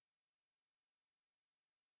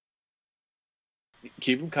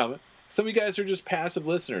Keep them coming. Some of you guys are just passive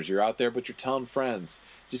listeners. You're out there, but you're telling friends.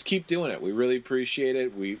 Just keep doing it. We really appreciate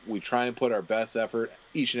it. We try and put our best effort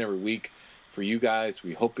each and every week for you guys.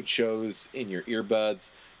 We hope it shows in your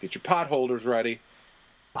earbuds. Get your pot holders ready.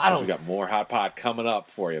 We got more Hot Pot coming up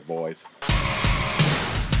for you, boys.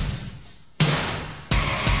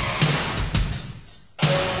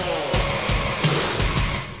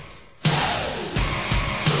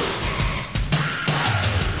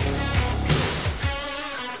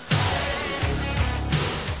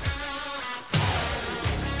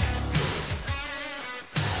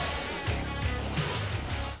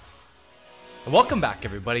 Welcome back,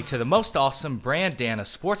 everybody, to the most awesome Brandana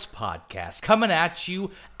Sports Podcast, coming at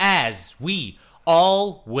you as we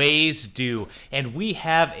always do. And we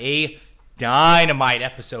have a dynamite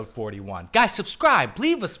episode 41. Guys, subscribe,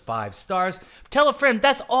 leave us 5 stars, tell a friend.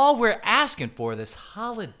 That's all we're asking for this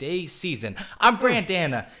holiday season. I'm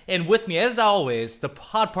Brandana, and with me, as always, the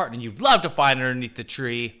pod partner you'd love to find underneath the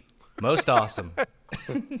tree, Most Awesome.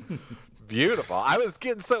 Beautiful. I was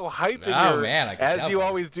getting so hyped in as you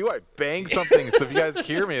always do. I bang something. So if you guys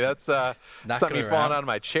hear me, that's something falling out of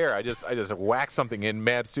my chair. I just whacked something in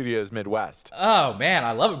Mad Studios Midwest. Oh man,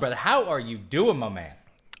 I love it, brother. How are you doing, my man?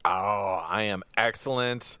 Oh, I am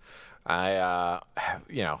excellent. I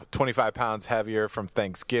 25 pounds heavier from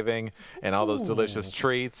Thanksgiving and all those delicious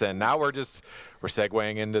treats, and now we're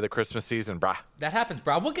segueing into the Christmas season, brah. That happens,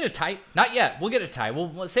 bro. We'll get it tight. Not yet. We'll get it tight.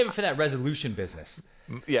 We'll save it for that resolution business.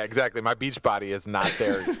 Yeah, exactly. My beach body is not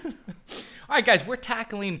there. All right, guys, we're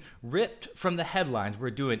tackling ripped from the headlines. We're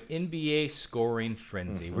doing NBA scoring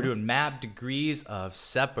frenzy. We're doing mad degrees of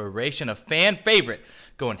separation, a fan favorite,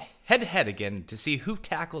 going head-to-head again to see who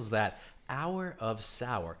tackles that hour of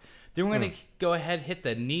sour. Then we're going to go ahead and hit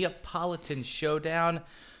the Neapolitan showdown.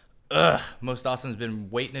 Most Awesome's been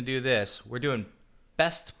waiting to do this. We're doing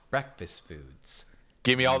best breakfast foods.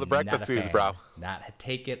 Give me all the breakfast foods, bro.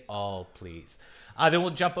 Take it all, please. Then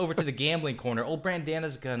we'll jump over to the gambling corner. Old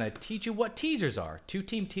Brandana's going to teach you what teasers are.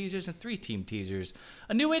 2-team teasers and 3-team teasers.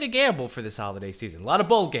 A new way to gamble for this holiday season. A lot of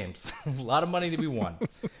bowl games. A lot of money to be won. And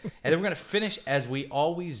then we're going to finish, as we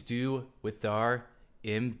always do, with our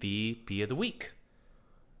MVP of the week.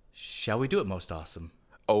 Shall we do it, Most Awesome?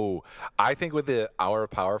 Oh, I think with the Hour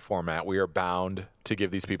of Power format, we are bound to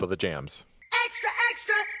give these people the jams. Extra,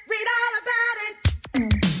 extra, read all about it.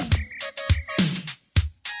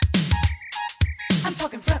 I'm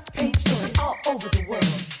talking front page story all over the world.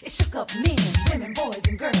 It shook up men, women, boys,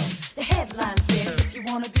 and girls. The headlines read, if you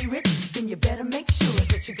want to be rich, then you better make sure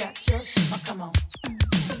that you got your shit. Oh, come on.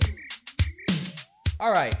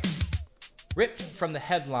 All right. Ripped from the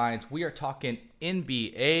headlines, we are talking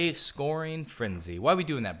NBA scoring frenzy. Why are we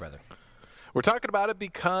doing that, brother? We're talking about it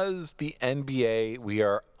because the NBA,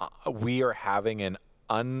 we are having an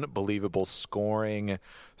unbelievable scoring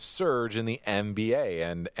surge in the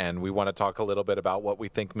NBA, and we want to talk a little bit about what we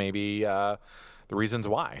think maybe the reasons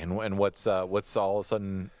why and what's all of a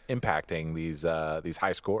sudden impacting these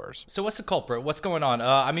high scores. So what's the culprit? What's going on?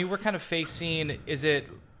 We're kind of facing, is it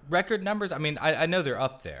record numbers? I know they're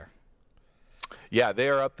up there. Yeah, they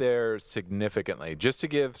are up there significantly. Just to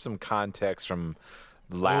give some context from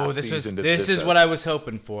last season to this is what I was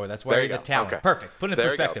hoping for. That's why you're the talent. Okay. Perfect. Put it in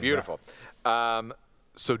perspective. Beautiful.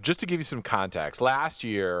 So just to give you some context, last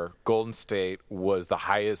year, Golden State was the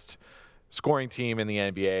highest scoring team in the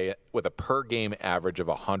NBA with a per-game average of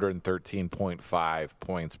 113.5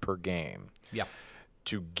 points per game. Yeah.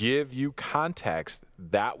 To give you context,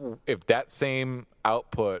 that if that same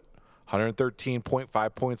output,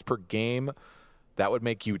 113.5 points per game, that would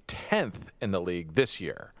make you 10th in the league this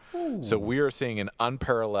year. Ooh. So we are seeing an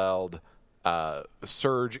unparalleled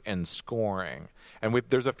surge in scoring. And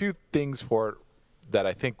there's a few things for it that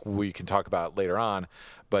I think we can talk about later on,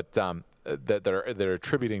 but that are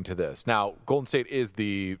attributing to this. Now, Golden State is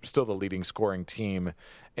still the leading scoring team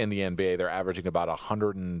in the NBA. They're averaging about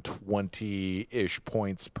 120-ish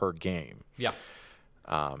points per game. Yeah.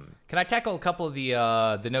 Can I tackle a couple of the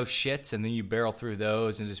no shits, and then you barrel through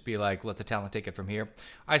those and just be like, let the talent take it from here?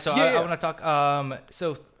 All right, so I want to talk.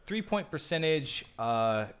 So 3-point percentage,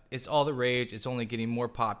 it's all the rage. It's only getting more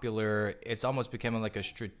popular. It's almost becoming like a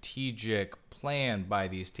strategic plan by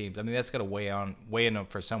these teams. That's got to weigh in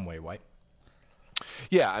for some way, right?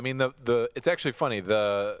 Yeah, it's actually funny.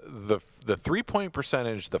 The 3-point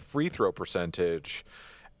percentage, the free throw percentage,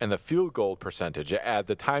 and the field goal percentage at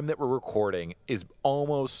the time that we're recording is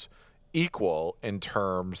almost equal in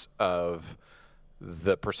terms of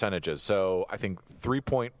the percentages. So I think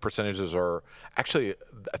 3-point percentages are actually,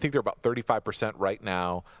 I think they're about 35% right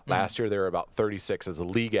now. Last year they were about 36 as a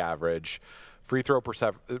league average. Free throw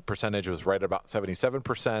percentage was right about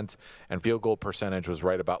 77%, and field goal percentage was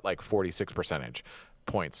right about like 46 percentage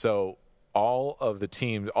points. So all of the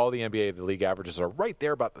teams, all the NBA, the league averages are right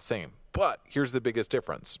there about the same. But here's the biggest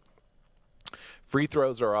difference. Free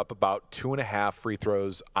throws are up about 2.5 free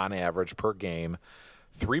throws on average per game.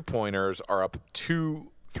 3-pointers are up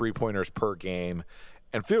 2 3-pointers per game.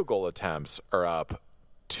 And field goal attempts are up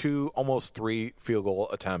 2, almost 3 field goal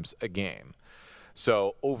attempts a game.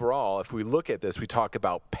 So overall, if we look at this, we talk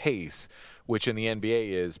about pace, which in the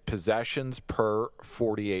NBA is possessions per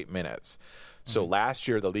 48 minutes. So last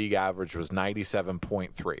year, the league average was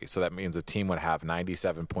 97.3. So that means a team would have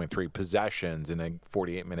 97.3 possessions in a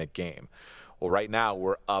 48-minute game. Well, right now,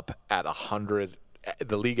 we're up at 100.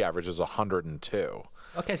 The league average is 102.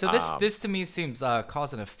 Okay, so this to me seems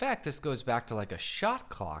cause and effect. This goes back to like a shot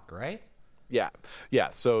clock, right? Yeah.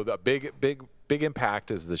 So the big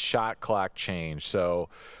impact is the shot clock change. So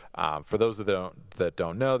for those that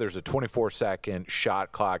don't know, there's a 24-second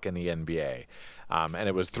shot clock in the NBA, and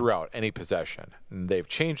it was throughout any possession. And they've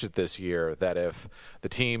changed it this year that if the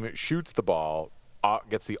team shoots the ball,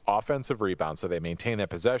 gets the offensive rebound, so they maintain that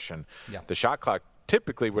possession, the shot clock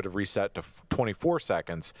typically would have reset to 24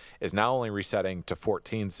 seconds, is now only resetting to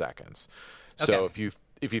 14 seconds. Okay. So if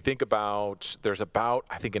you think about, there's about,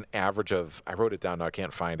 I think, an average of, I wrote it down, now I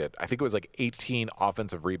can't find it. I think it was like 18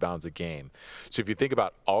 offensive rebounds a game. So if you think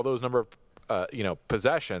about all those number of,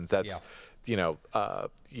 possessions, that's,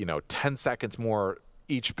 10 seconds more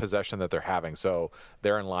each possession that they're having. So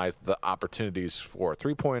therein lies the opportunities for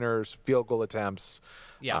 3-pointers, field goal attempts,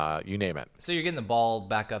 you name it. So you're getting the ball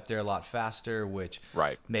back up there a lot faster, which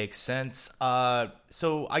makes sense.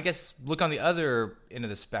 So I guess look on the other end of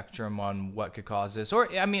the spectrum on what could cause this.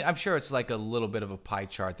 Or, I mean, I'm sure it's like a little bit of a pie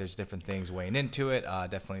chart. There's different things weighing into it.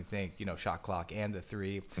 Definitely think, shot clock and the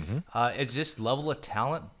 3. Is just level of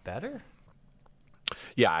talent better?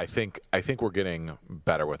 Yeah, I think we're getting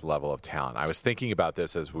better with level of talent. I was thinking about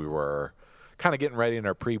this as we were kind of getting ready in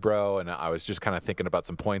our pre-bro, and I was just kind of thinking about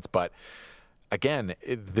some points. But again,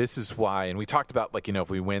 this is why, and we talked about if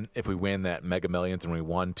we win that Mega Millions and we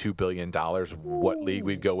won $2 billion, what league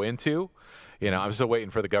we'd go into. I'm still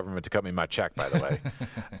waiting for the government to cut me my check, by the way.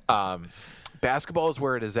 Basketball is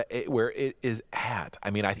where it is at.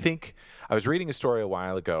 I mean, I think I was reading a story a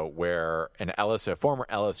while ago where a former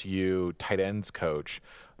LSU tight ends coach,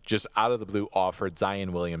 just out of the blue, offered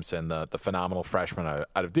Zion Williamson, the phenomenal freshman out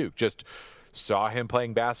of Duke, just saw him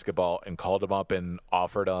playing basketball and called him up and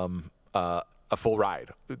offered him a full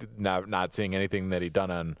ride. Not seeing anything that he'd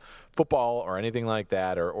done on football or anything like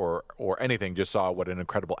that, or anything. Just saw what an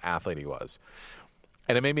incredible athlete he was,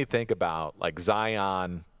 and it made me think about like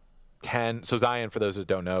Zion. So Zion, for those that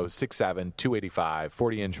don't know, 6'7", 285,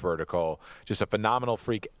 40-inch vertical, just a phenomenal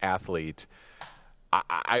freak athlete.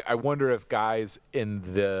 I wonder if guys in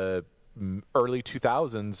the early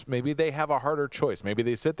 2000s, maybe they have a harder choice. Maybe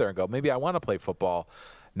they sit there and go, maybe I want to play football.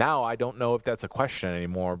 Now I don't know if that's a question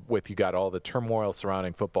anymore with you got all the turmoil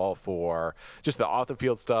surrounding football for just the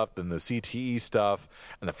off-the-field stuff and the CTE stuff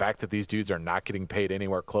and the fact that these dudes are not getting paid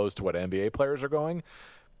anywhere close to what NBA players are going.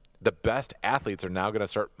 The best athletes are now going to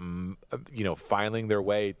start, filing their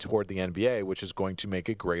way toward the NBA, which is going to make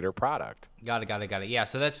a greater product. Got it. Yeah,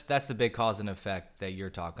 so that's the big cause and effect that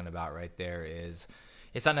you're talking about right there. Is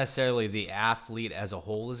it's not necessarily the athlete as a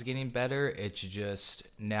whole is getting better. It's just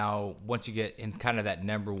now once you get in kind of that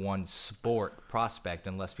number one sport prospect,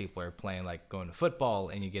 unless people are playing like going to football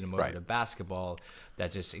and you get them over to basketball,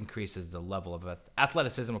 that just increases the level of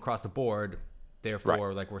athleticism across the board.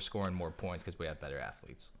 Therefore, we're scoring more points because we have better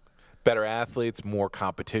athletes. Better athletes, more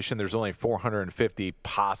competition. There's only 450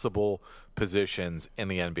 possible positions in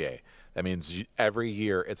the NBA. That means every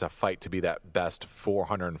year it's a fight to be that best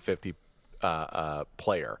 450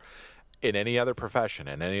 player. In any other profession,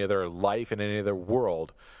 in any other life, in any other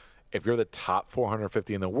world, if you're the top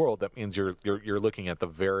 450 in the world, that means you're looking at the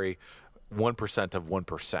very 1% of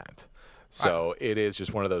 1%. So it is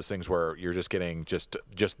just one of those things where you're just getting just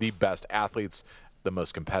the best athletes, the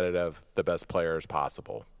most competitive, the best players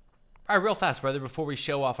possible. All right, real fast, brother, before we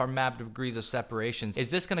show off our map degrees of separations, is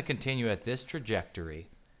this going to continue at this trajectory?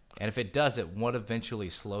 And if it doesn't, what eventually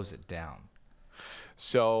slows it down?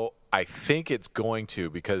 So I think it's going to,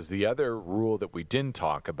 because the other rule that we didn't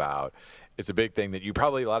talk about is a big thing that a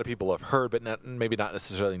lot of people have heard, but maybe not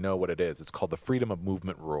necessarily know what it is. It's called the freedom of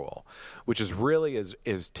movement rule, which is really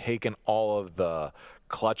is taken all of the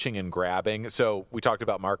clutching and grabbing. So we talked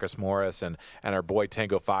about Marcus Morris and our boy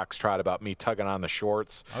Tango Foxtrot about me tugging on the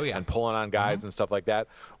shorts and pulling on guys and stuff like that.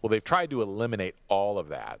 Well, they've tried to eliminate all of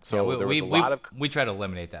that. So there was a lot of... We try to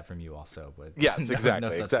eliminate that from you also. But yes,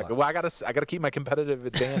 exactly. Well, I gotta keep my competitive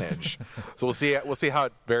advantage. change. So we'll see how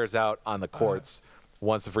it bears out on the courts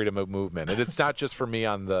once the freedom of movement, and it's not just for me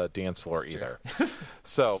on the dance floor either.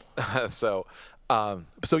 So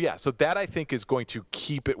that I think is going to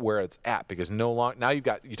keep it where it's at, because now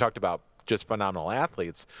you talked about just phenomenal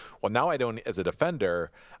athletes. Well, now I don't, as a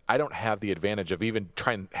defender, I don't have the advantage of even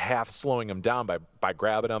trying half slowing them down by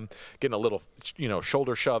grabbing them, getting a little,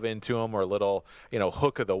 shoulder shove into them, or a little,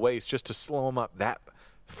 hook of the waist just to slow them up that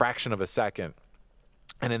fraction of a second.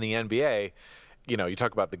 And in the NBA, you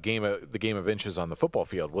talk about the game of inches on the football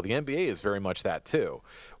field. Well, the NBA is very much that too.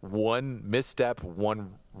 One misstep,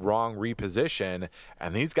 one wrong reposition,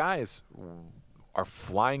 and these guys are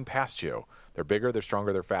flying past you. They're bigger, they're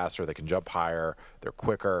stronger, they're faster, they can jump higher, they're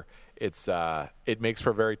quicker. It makes for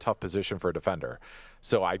a very tough position for a defender.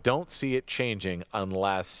 So I don't see it changing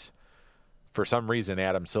unless, for some reason,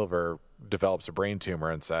 Adam Silver develops a brain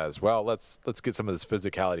tumor and says, well, let's get some of this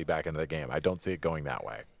physicality back into the game. I don't see it going that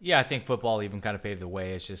way. Yeah, I think football even kind of paved the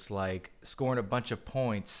way. It's just like scoring a bunch of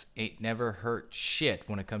points ain't never hurt shit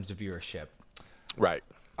when it comes to viewership. Right.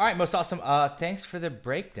 All right, most awesome. Thanks for the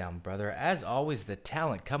breakdown, brother. As always, the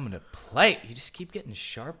talent coming to play. You just keep getting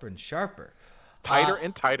sharper and sharper. Tighter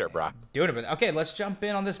and tighter, bro. Doing it, but okay, let's jump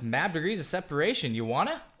in on this map degrees of separation. You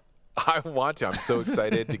wanna? I want to. I'm so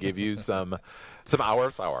excited to give you some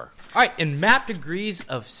hour. All right, in map degrees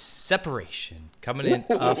of separation, coming in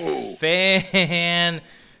a fan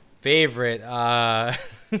favorite.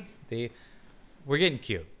 We're getting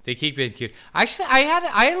cute. They keep getting cute. Actually, I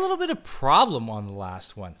had a little bit of problem on the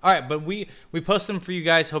last one. All right, but we post them for you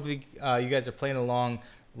guys. Hopefully, you guys are playing along.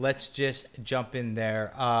 Let's just jump in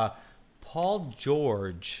there. Paul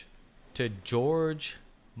George to George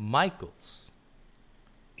Michaels.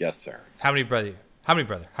 Yes, sir. How many brother? How many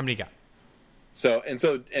you got? So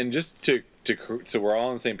just to so we're all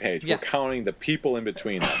on the same page. Yeah. We're counting the people in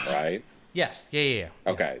between them, right? Yes. Yeah.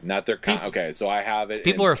 Okay, not their okay. So I have it.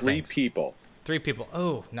 People in are three things. people. 3 people.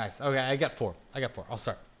 Oh, nice. Okay, I got four. I'll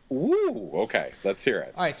start. Ooh. Okay, let's hear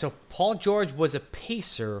it. All right. So Paul George was a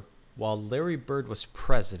pacer while Larry Bird was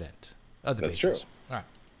president of the That's Pacers. true. All right.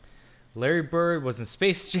 Larry Bird was in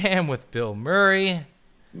Space Jam with Bill Murray.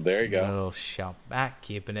 There you go. A little shout back,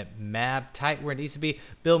 keeping it mad tight where it needs to be.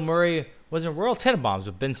 Bill Murray was in Royal Tenenbaums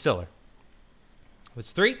with Ben Stiller.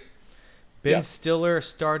 What's 3? Ben Stiller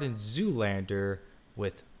starred in Zoolander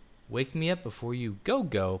with Wake Me Up Before You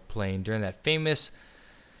Go playing during that famous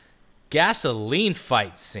gasoline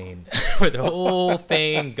fight scene where the whole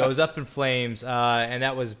thing goes up in flames. And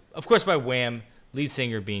that was, of course, by Wham, lead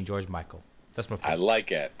singer being George Michael. That's my point. I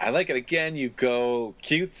like it. Again, you go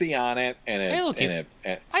cutesy on it, and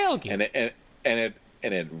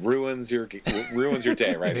it ruins your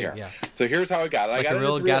day right here. Yeah. So here's how I got it. Like I got a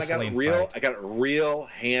real gasoline fight. I got real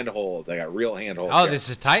handholds. Oh, this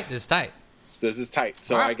is tight. This is tight.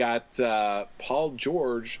 So right. I got Paul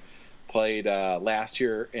George played last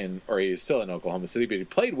year he's still in Oklahoma City, but he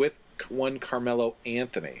played with one Carmelo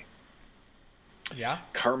Anthony. Yeah.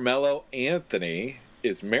 Carmelo Anthony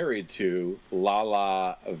is married to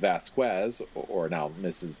Lala Vasquez, or now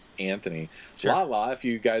Mrs. Anthony. Sure. Lala, if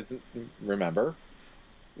you guys remember,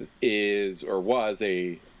 was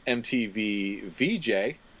a MTV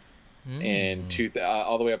VJ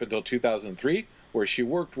all the way up until 2003, where she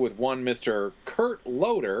worked with one Mr. Kurt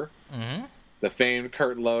Loder, the famed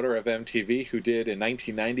Kurt Loder of MTV, who did in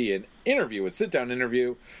 1990 a sit-down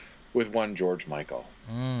interview with one George Michael.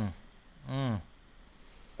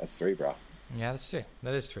 That's 3, bro. Yeah, that's 3.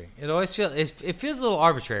 That is 3. It always feels it feels a little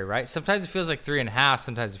arbitrary, right? Sometimes it feels like 3.5.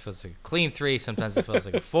 Sometimes it feels like a clean 3. Sometimes it feels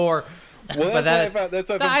like a 4. Well, that's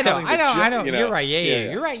what I know. I know. You're right.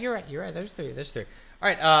 Yeah. You're right. There's 3. All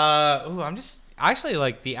right. I'm just actually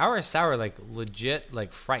like the hour sour like legit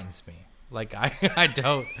like frightens me. Like I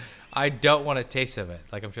don't want a taste of it.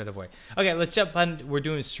 Like I'm trying to avoid. Okay, let's jump on. We're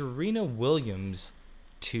doing Serena Williams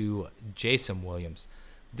to Jason Williams.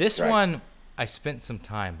 This one I spent some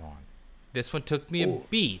time on. This one took me a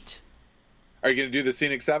beat. Are you going to do the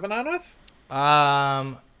Scenic 7 on us?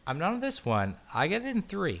 I'm not on this one. I got it in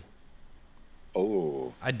 3.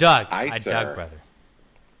 Oh. I dug, brother.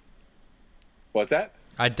 What's that?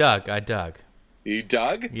 I dug. You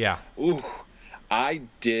dug? Yeah. Ooh. I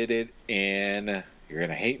did it in... You're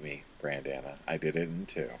going to hate me, Brandana. I did it in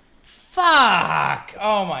 2. Fuck!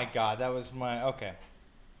 Oh, my God. That was my... Okay.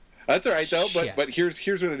 That's all right, though. Shit. But here's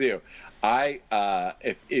what I do.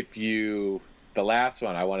 The last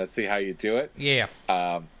one, I want to see how you do it. Yeah.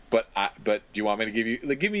 But do you want me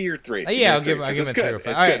to give me your 3? Yeah, I'll give him a 3 or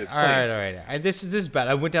 5. All right, It's all right. This is bad.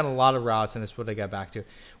 I went down a lot of routes, and this is what I got back to.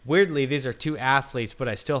 Weirdly, these are 2 athletes, but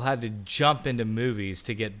I still had to jump into movies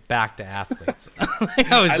to get back to athletes.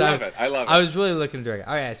 I love it. I was really looking to it.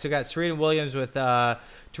 All right, so I got Serena Williams with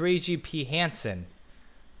Taraji P. Henson.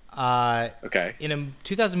 Okay. In a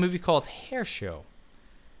 2000 movie called Hair Show.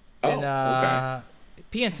 Okay.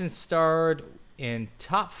 P. Henson starred in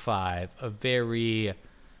Top 5, a very,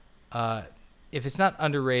 if it's not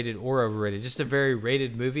underrated or overrated, just a very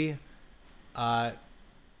rated movie.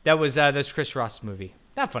 That's Chris Ross movie.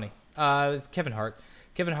 Not funny. Kevin Hart.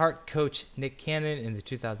 Kevin Hart coached Nick Cannon in the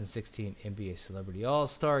 2016 NBA Celebrity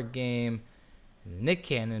All-Star Game. And Nick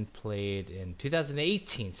Cannon played in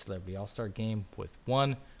 2018 Celebrity All-Star Game with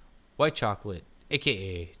one White Chocolate,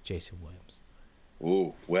 a.k.a. Jason Williams.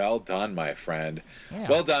 Ooh, well done, my friend. Yeah.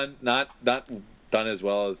 Well done. Not done as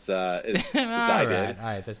well as I did. All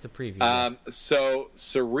right, that's the preview. So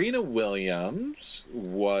Serena Williams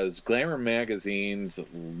was Glamour Magazine's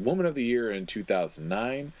Woman of the Year in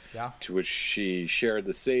 2009, to which she shared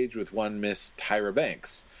the stage with one Miss Tyra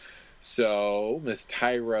Banks. So Miss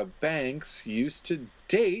Tyra Banks used to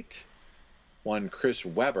date one Chris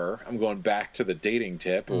Webber. I'm going back to the dating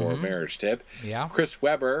tip or marriage tip. Yeah. Chris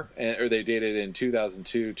Webber, or they dated in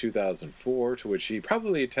 2002, 2004, to which he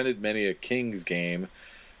probably attended many a Kings game.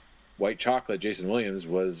 White Chocolate, Jason Williams,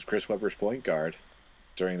 was Chris Webber's point guard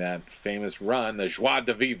during that famous run, the Joie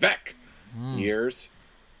de Vivek years.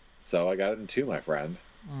 So I got it in 2, my friend.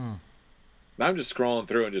 Now I'm just scrolling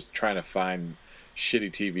through and just trying to find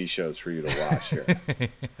shitty TV shows for you to watch here.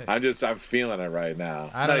 I'm feeling it right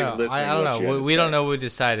now. I don't know. We don't know what we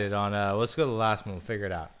decided on. Let's go to the last one. We'll figure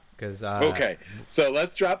it out. Okay, so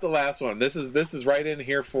let's drop the last one. This is right in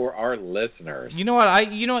here for our listeners. You know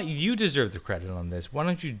what? You deserve the credit on this. Why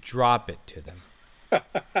don't you drop it to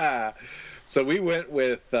them? So we went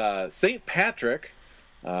with St. Patrick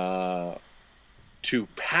to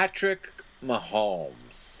Patrick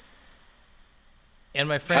Mahomes. And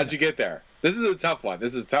my friend, how'd you get there? This is a tough one.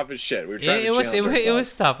 This is tough as shit. We were trying it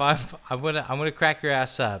was tough. I'm gonna crack your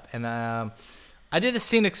ass up, and I did a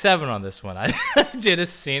Scenic 7 on this one. I did a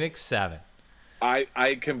Scenic 7.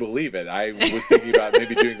 I can believe it. I was thinking about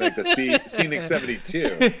maybe doing like the Scenic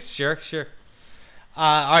 72. Sure.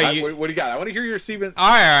 All right, what do you got? I want to hear your Steven. All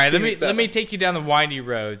right. Let me take you down the windy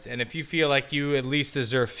roads, and if you feel like you at least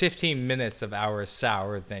deserve 15 minutes of our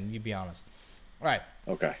sour, then you be honest. All right.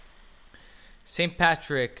 Okay. St.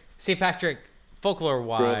 Patrick,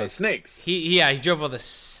 folklore-wise, the snakes. He drove all the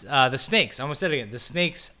snakes. I almost said it again. The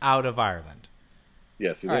snakes out of Ireland.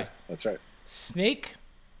 Yes, he did. Right. That's right. Snake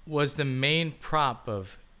was the main prop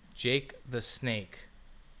of Jake the Snake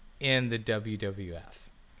in the WWF.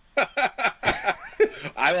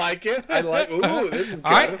 I like it. Ooh, this is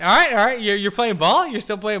good. All right. You're playing ball. You're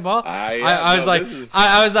still playing ball. I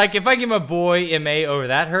was like, if I give my boy MA over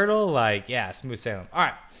that hurdle, like, yeah, smooth sailing. All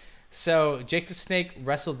right. So Jake the Snake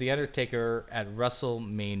wrestled The Undertaker at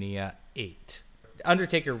WrestleMania 8.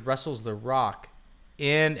 Undertaker wrestles The Rock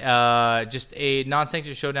in just a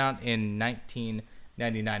non-sanctioned showdown in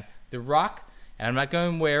 1999. The Rock, and I'm not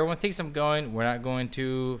going where everyone thinks I'm going. We're not going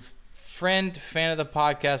to. Fan of the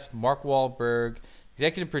podcast, Mark Wahlberg,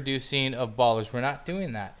 executive producing of Ballers. We're not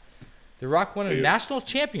doing that. The Rock won a national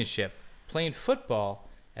championship playing football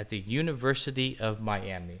at the University of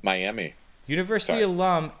Miami. University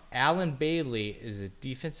alum Alan Bailey is a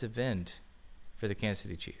defensive end for the Kansas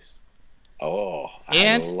City Chiefs. Oh,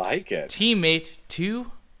 I like it. Teammate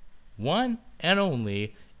to one and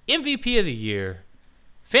only MVP of the year,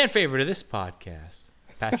 fan favorite of this podcast,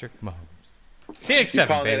 Patrick Mahomes. Scenic 7, you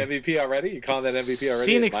calling that MVP already? You calling that MVP already?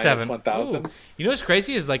 Scenic 7. 1,000? You know what's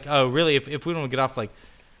crazy is like, really, if we don't get off, like,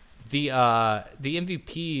 the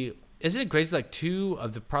MVP, isn't it crazy, like, 2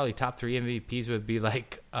 of the probably top 3 MVPs would be,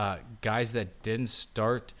 like, guys that didn't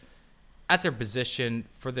start at their position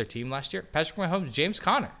for their team last year? Patrick Mahomes, James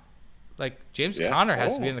Conner. Like, James Conner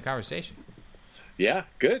has to be in the conversation. Yeah,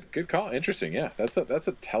 good call. Interesting, yeah. That's a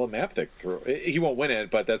telemaptic throw. He won't win it,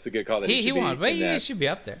 but that's a good call. That he won't, but he should be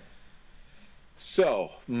up there.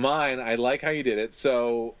 So mine, I like how you did it.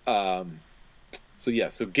 So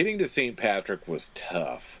getting to St. Patrick was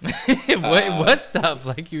tough. It was tough.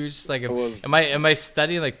 Like, you were just like, am I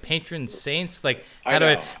studying like patron saints? Like, how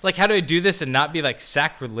do I do this and not be like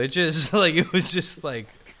sacrilegious? Like, it was just like,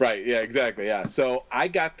 right. Yeah, exactly. Yeah. So I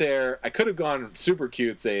got there. I could have gone super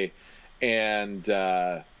cutesy and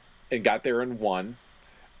got there and won,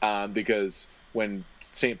 because when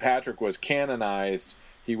St. Patrick was canonized,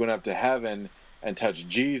 he went up to heaven. and touched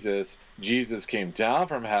Jesus, Jesus came down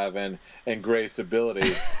from heaven and graced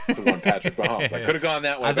ability to one Patrick Mahomes. I could have gone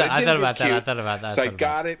that way. I thought about that. So I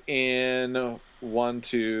got it in 1,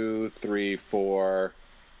 2, 3, 4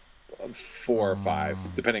 or 5,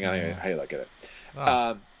 depending on how you look at it.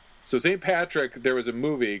 Oh. So St. Patrick, there was a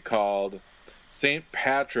movie called St.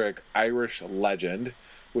 Patrick, Irish Legend,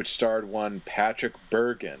 which starred one Patrick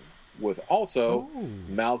Bergin, with also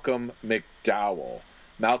Malcolm McDowell.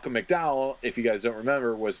 Malcolm McDowell, if you guys don't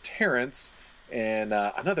remember, was Terrence in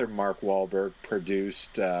another Mark Wahlberg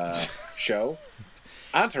produced show,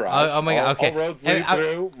 Entourage. Oh my God! Okay, all roads lead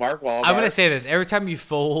through Mark Wahlberg. I'm gonna say this: every time you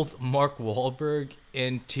fold Mark Wahlberg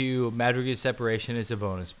into Mad Degrees of Separation, it's a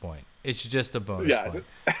bonus point. It's just a bonus point.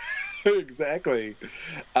 Exactly.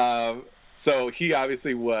 So he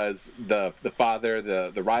obviously was the father,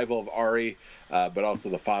 the rival of Ari, but also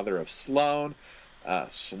the father of Sloane.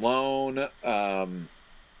 Sloane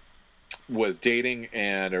was dating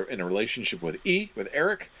and in a relationship with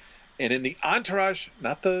Eric. And in the Entourage,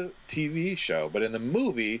 not the TV show, but in the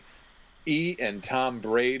movie, E and Tom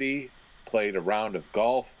Brady played a round of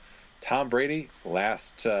golf. Tom Brady,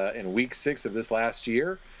 in week 6 of this last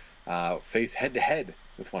year, faced head-to-head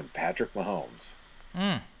with one Patrick Mahomes.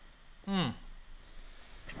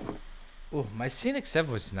 Oh, my Scenic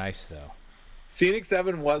 7 was nice, though. Scenic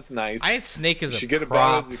 7 was nice. I had Snake as a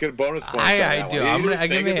prop. You get a bonus point. I do. I'm gonna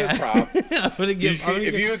give me a prop. I'm gonna give.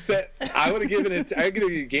 If you had said, I would have given it. I could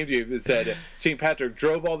have game to you. It said St. Patrick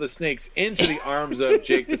drove all the snakes into the arms of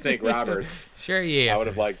Jake the Snake Roberts. Sure, yeah. I would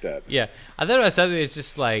have liked that. Yeah, I thought it was something. It's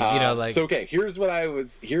just like like. So okay, here's what I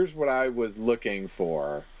was looking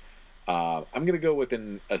for. I'm gonna go with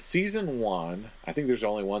a season 1. I think there's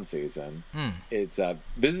only one season. It's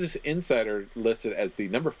Business Insider listed as the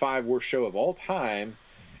number 5 worst show of all time.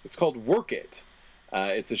 It's called Work It.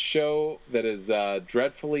 It's a show that is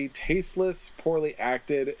dreadfully tasteless, poorly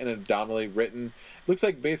acted, and abdominally written. It looks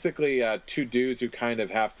like basically 2 dudes who kind of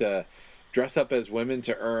have to dress up as women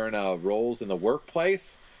to earn roles in the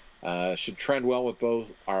workplace. Should trend well with both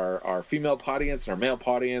our female audience and our male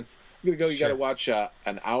audience. I'm gonna go. You got to watch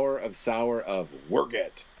an hour of sour of Work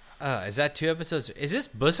It. Is that 2 episodes? Is this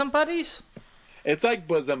Bosom Buddies? It's like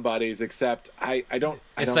Bosom Buddies, except I don't.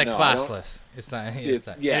 It's I like know. Classless. It's not. Yeah. And it it's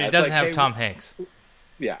doesn't like, have Tom Hanks.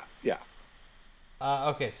 Yeah.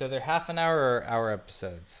 Okay, so they're half an hour or hour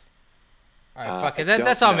episodes. All right, fuck it. I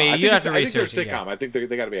That's on me. You have to research. I think they're sitcom. I think they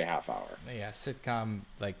got to be a half hour. Yeah, sitcom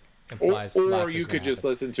implies. Or you could just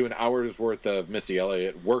listen to an hour's worth of Missy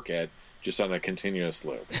Elliott Work It. Just on a continuous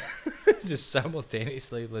loop. Just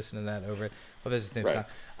simultaneously listen to that over it. Well, there's the theme Right. song.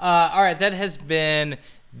 All right, that has been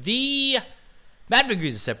the Mad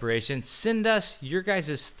Degrees of Separation. Send us your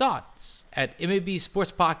guys' thoughts at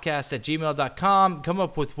mabsportspodcast@gmail.com. Come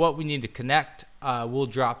up with what we need to connect. We'll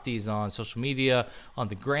drop these on social media, on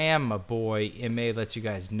the gram. My boy MA lets you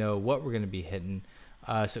guys know what we're going to be hitting.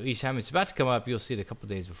 So each time it's about to come up, you'll see it a couple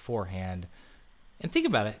days beforehand. And think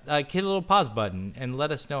about it. Hit a little pause button and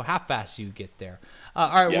let us know how fast you get there.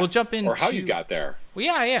 All right, we'll jump into... Or how you got there. Well,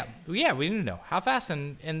 yeah. We need to know how fast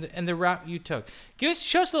and the route you took.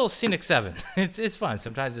 Show us a little Scenic 7. It's fun.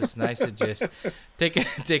 Sometimes it's nice to just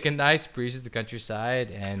take a nice breeze to the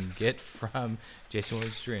countryside and get from Jason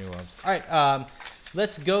Williams to Serena Williams. All right,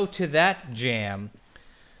 let's go to that jam.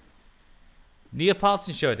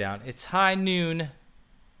 Neapolitan Showdown. It's high noon,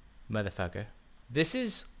 motherfucker. This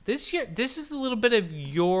is a little bit of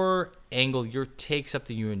your angle, your take,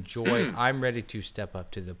 something you enjoy. I'm ready to step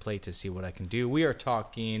up to the plate to see what I can do. We are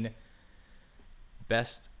talking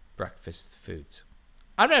best breakfast foods.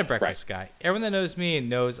 I'm not a breakfast guy. Everyone that knows me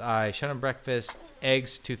knows I shun on breakfast.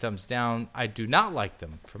 Eggs, 2 thumbs down. I do not like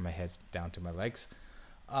them from my head down to my legs.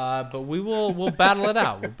 But we'll battle it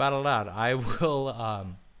out.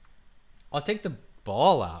 I'll take the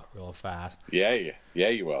ball out real fast. Yeah,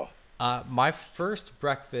 you will. My first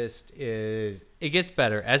breakfast it gets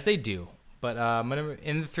better, as they do. But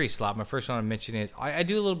in the 3 slot, my first one I'm mentioning is I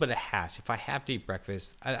do a little bit of hash. If I have to eat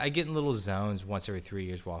breakfast, I get in little zones once every 3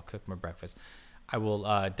 years while I cook my breakfast. I will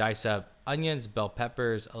dice up onions, bell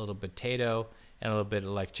peppers, a little potato, and a little bit of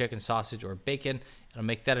like chicken sausage or bacon. And I'll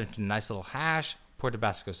make that into a nice little hash, pour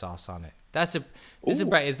Tabasco sauce on it. It's a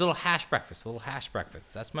little hash breakfast,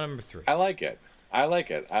 That's my number 3. I like it. A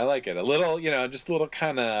little, just a little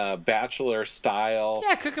kind of bachelor style.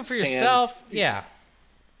 Yeah, cook it for yourself. Yeah.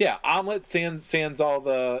 Yeah, omelet sans all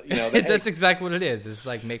the, That's eggs. exactly what it is. It's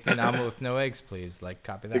like, make me an omelet with no eggs, please. Like,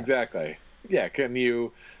 copy that. Exactly. Yeah, can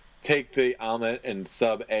you take the omelet and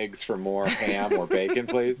sub eggs for more ham or bacon,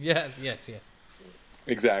 please? Yes.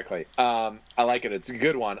 Exactly. I like it. It's a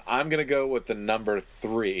good one. I'm going to go with the number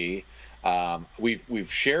 3.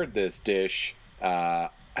 We've shared this dish I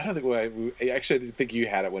don't think I think you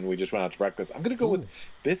had it when we just went out to breakfast. I'm going to go with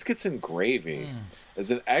biscuits and gravy. It's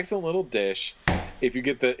an excellent little dish. If you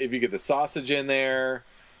get the sausage in there,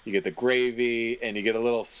 you get the gravy, and you get a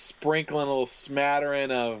little sprinkling, a little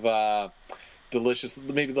smattering of delicious,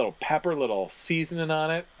 maybe a little pepper, little seasoning on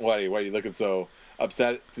it. Why are you looking so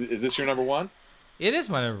upset? Is this your number one? It is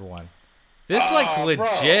my number one. This legit.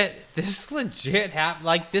 Bro. This legit happened.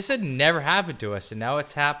 Like this had never happened to us, and now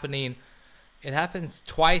it's happening. It happens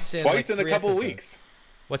twice in a couple of weeks.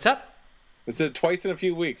 What's up? It's twice in a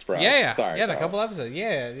few weeks, bro. Yeah. Sorry, yeah, bro. in a couple episodes.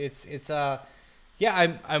 Yeah, it's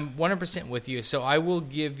yeah, I'm 100% with you. So I will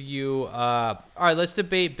give you. All right, let's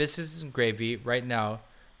debate biscuits and gravy right now.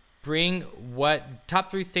 Bring what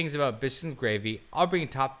top 3 things about biscuits and gravy. I'll bring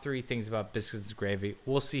top 3 things about biscuits and gravy.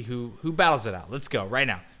 We'll see who battles it out. Let's go right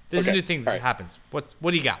now. This is a new thing that happens. What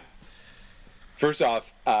do you got? First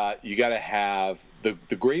off, you got to have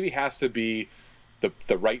the gravy has to be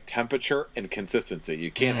the right temperature and consistency.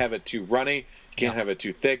 You can't have it too runny. You can't have it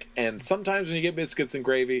too thick. And sometimes when you get biscuits and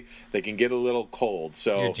gravy, they can get a little cold.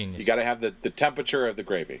 So you got to have the temperature of the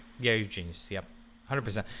gravy. Yeah, you're genius. Yep,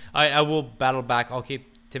 100%. All right, I will battle back. I'll keep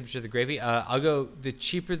temperature of the gravy. I'll go the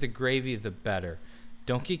cheaper the gravy, the better.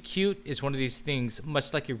 Don't get cute is one of these things,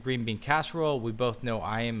 much like your green bean casserole. We both know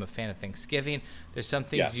I am a fan of Thanksgiving. There's some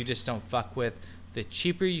things you just don't fuck with. The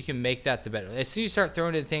cheaper you can make that, the better. As soon as you start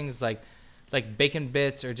throwing in things like bacon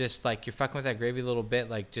bits or just like you're fucking with that gravy a little bit,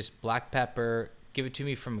 like just black pepper, give it to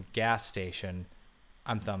me from a gas station,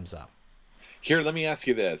 I'm thumbs up. Here, let me ask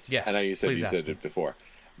you this. Yes, I know you said it before.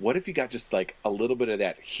 What if you got just like a little bit of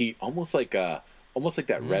that heat, almost like that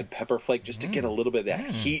red pepper flake, just to get a little bit of that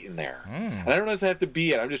heat in there? And I don't necessarily have to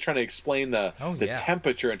be it. I'm just trying to explain the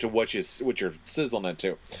temperature into what you're sizzling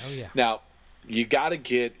into. Oh yeah. Now, you gotta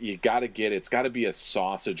get it's gotta be a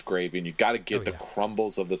sausage gravy, and you gotta get the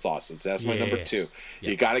crumbles of the sausage. That's my number 2.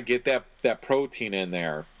 You gotta get that protein in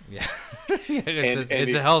there. Yeah.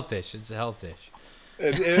 It's a health dish. It's a health dish.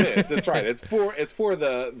 It is. That's right. It's for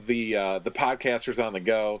the podcasters on the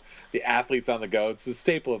go, the athletes on the go. It's the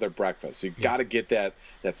staple of their breakfast. So you got to get that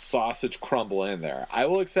sausage crumble in there. I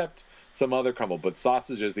will accept some other crumble, but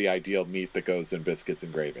sausage is the ideal meat that goes in biscuits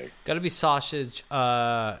and gravy. Got to be sausage.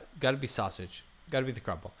 Got to be sausage. Got to be the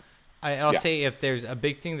crumble. I'll say if there's a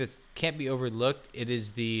big thing that can't be overlooked, it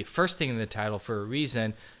is the first thing in the title for a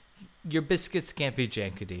reason. Your biscuits can't be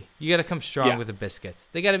jankety. You got to come strong with the biscuits.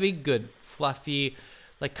 They got to be good, fluffy,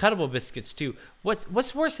 like cuttable biscuits too.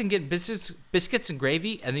 What's worse than getting biscuits and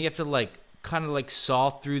gravy, and then you have to kind of saw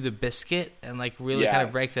through the biscuit and really kind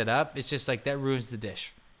of break that up? It's just that ruins the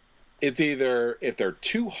dish. It's either if they're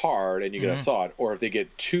too hard and you gotta saw it, or if they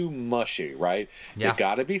get too mushy, right? Yeah. They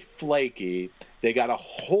gotta be flaky. They gotta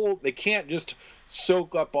hold. They can't just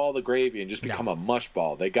soak up all the gravy and just become a mush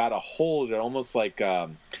ball. They gotta hold it almost like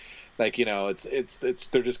it's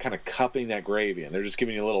they're just kind of cupping that gravy, and they're just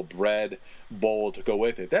giving you a little bread bowl to go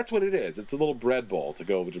with it. That's what it is. It's a little bread bowl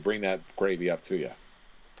to bring that gravy up to you.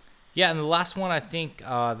 Yeah, and the last one I think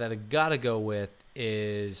that I gotta go with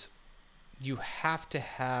is you have to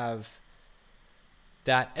have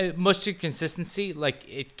that much consistency.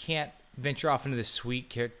 It can't venture off into the sweet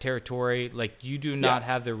territory. You do not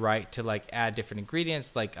have the right to add different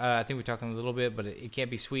ingredients. I think we talked on a little bit, but it can't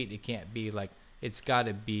be sweet. It can't be it's got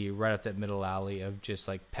to be right up that middle alley of just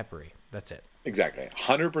peppery. That's it. Exactly.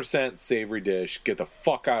 100% savory dish. Get the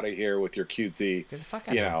fuck out of here with your cutesy. Get the fuck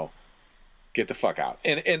out. Get the fuck out.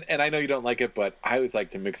 And I know you don't like it, but I always like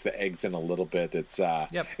to mix the eggs in a little bit. It's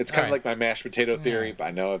it's kind of like my mashed potato theory, but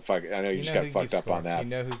I know you just got fucked up on that. You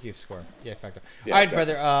know who keeps score. Yeah, fucked up. Yeah, all right,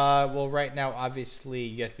 exactly. brother. Well, right now, obviously,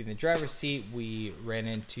 you have to be in the driver's seat. We ran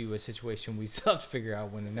into a situation we still have to figure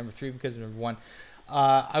out when the number 3 because of number 1.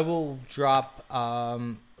 I will drop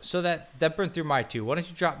so that burned through my 2. Why don't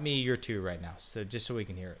you drop me your 2 right now, just so we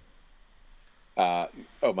can hear it.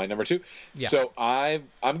 My number 2. Yeah. So I'm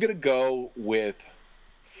gonna go with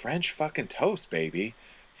French fucking toast, baby.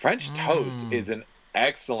 French toast is an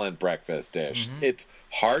excellent breakfast dish. It's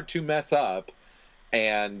hard to mess up,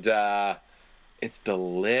 and it's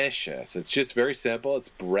delicious. It's just very simple. It's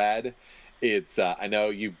bread. It's I know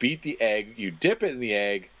you beat the egg, you dip it in the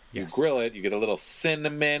egg, you grill it, you get a little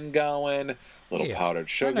cinnamon going, a little powdered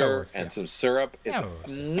sugar, and some syrup. It's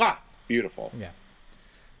beautiful. Yeah.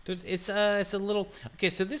 Dude, it's a little okay.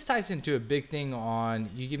 So this ties into a big thing on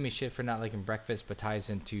you give me shit for not liking breakfast, but ties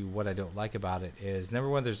into what I don't like about it is number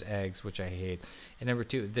 1, there's eggs, which I hate, and number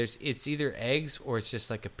 2, it's either eggs or it's just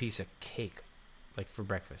a piece of cake, for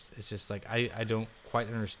breakfast. It's just I don't quite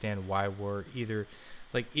understand why we're either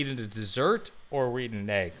eating a dessert or we're eating an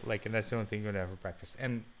egg, and that's the only thing you're gonna have for breakfast.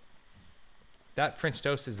 And that French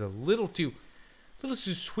toast is a little too little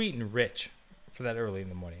too sweet and rich for that early in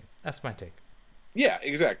the morning. That's my take. Yeah,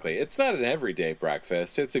 exactly. It's not an everyday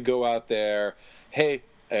breakfast. It's a go out there. Hey,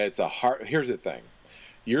 it's a hard. Here's the thing: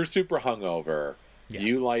 you're super hungover. Yes.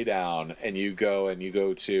 You lie down and you go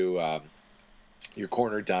to your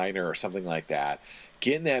corner diner or something like that.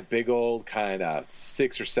 Getting that big old kind of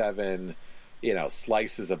 6 or 7,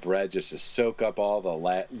 slices of bread just to soak up all the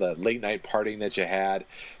late night partying that you had.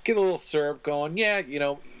 Get a little syrup going. Yeah,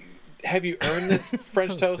 have you earned this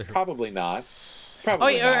French toast? Syrup. Probably not.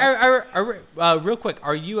 Probably not. Real quick,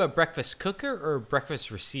 are you a breakfast cooker or a breakfast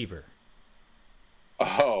receiver?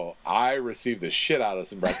 Oh, I receive the shit out of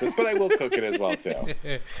some breakfast, but I will cook it as well too.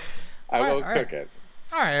 I will cook it.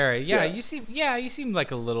 All right. Yeah, Yeah. you seem like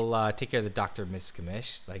a little take care of the Dr. Miss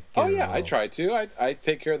Gamish. Like, Oh yeah, I try to. I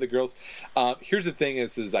take care of the girls. Here's the thing: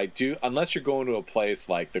 is I do, unless you're going to a place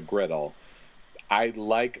like the Griddle, I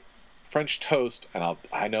like French toast, and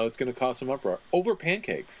I know it's going to cause some uproar over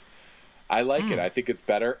pancakes. I like it. I think it's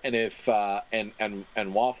better. And if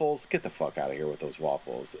and waffles, get the fuck out of here with those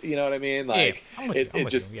waffles. You know what I mean? Like it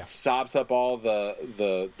just sops up all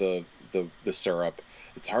the syrup.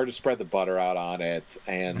 It's hard to spread the butter out on it.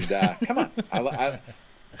 And come on,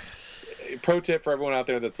 pro tip for everyone out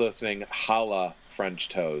there that's listening: challah French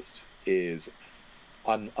toast is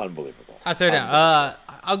unbelievable. I'll throw it down.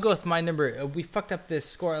 I'll go with my number. We fucked up this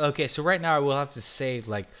score. Okay, so right now I will have to say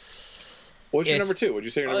like. What's your number 2? Would you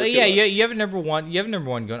say your number 2? Yeah, you have a number 1. You have a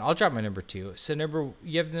number 1 going. I'll drop my number 2. So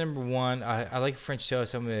you have the number 1. I like French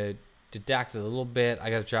toast, so I'm going to deduct it a little bit. I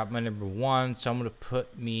got to drop my number 1, so I'm going to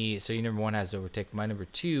put me. So your number 1 has to overtake my number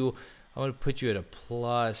 2. I'm going to put you at a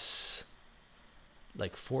plus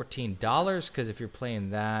like $14 because if you're playing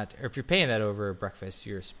that, or if you're paying that over breakfast,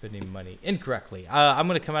 you're spending money incorrectly. I'm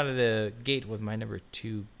going to come out of the gate with my number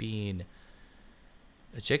 2 being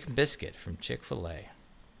a chicken biscuit from Chick-fil-A.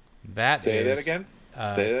 Say that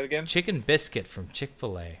again. Chicken biscuit from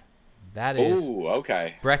Chick-fil-A. That is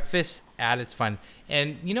okay. Breakfast at its fun,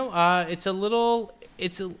 and it's a little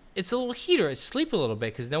heater. It's sleep a little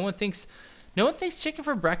bit because no one thinks chicken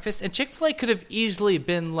for breakfast. And Chick-fil-A could have easily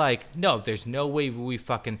been like, no, there's no way we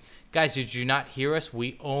fucking guys. Did you not hear us?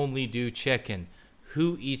 We only do chicken.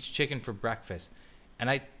 Who eats chicken for breakfast?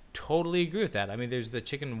 And I totally agree with that. I mean, there's the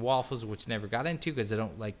chicken waffles, which never got into because I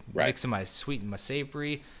don't like mixing my sweet and my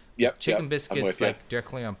savory. Yep. Chicken biscuits like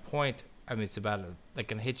directly on point. I mean, it's about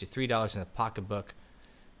gonna hit you $3 in the pocketbook.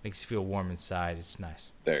 Makes you feel warm inside. It's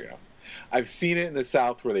nice. There you go. I've seen it in the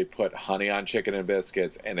South where they put honey on chicken and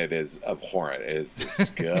biscuits, and it is abhorrent. It is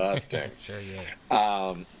disgusting. Sure,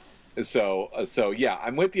 yeah. So yeah,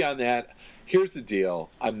 I'm with you on that. Here's the deal.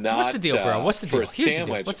 I'm not. What's the deal, bro? What's the deal? For a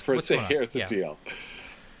sandwich. Here's the deal.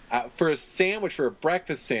 For a sandwich, for a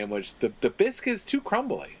breakfast sandwich, the biscuit is too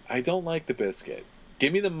crumbly. I don't like the biscuit.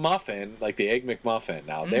 Give me the muffin, like the Egg McMuffin.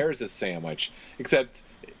 Now, there's a sandwich, except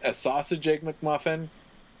a sausage Egg McMuffin.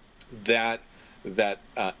 That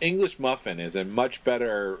English muffin is a much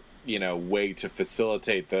better, way to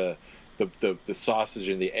facilitate the sausage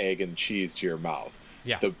and the egg and cheese to your mouth.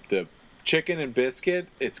 Yeah. The chicken and biscuit,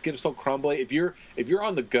 it's getting so crumbly. If you're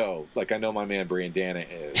on the go, like I know my man Brandana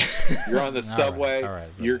is, you're on the subway. All right,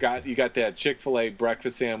 you got that Chick-fil-A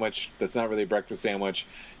breakfast sandwich. That's not really a breakfast sandwich.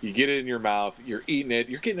 You get it in your mouth. You're eating it.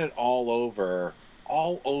 You're getting it all over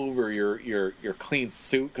your clean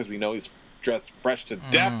suit because we know he's dressed fresh to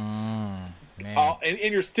death. And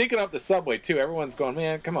you're stinking up the subway too. Everyone's going,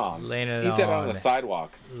 man, come on, eat that on the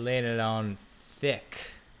sidewalk. Laying it on thick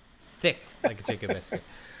like a chicken biscuit.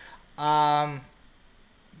 Man,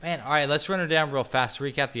 all right, let's run it down real fast.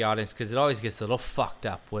 Recap the audience because it always gets a little fucked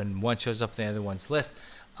up when one shows up on the other one's list.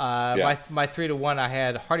 My 3 to 1, I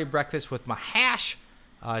had hearty breakfast with my hash.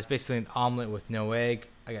 It's basically an omelet with no egg.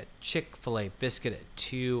 I got Chick-fil-A biscuit at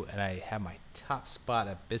 2, and I have my top spot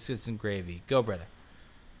at biscuits and gravy. Go, brother.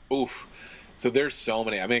 Oof. So there's so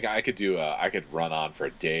many. I mean, I could run on for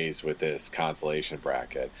days with this consolation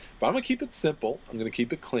bracket, but I'm gonna keep it simple. I'm gonna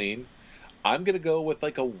keep it clean. I'm gonna go with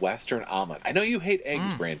like a Western omelet. I know you hate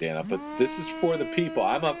eggs, Brandana, but this is for the people.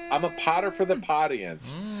 I'm a potter for the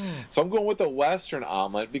audience, so I'm going with a Western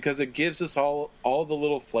omelet because it gives us all the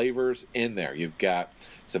little flavors in there. You've got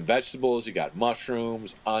some vegetables, you got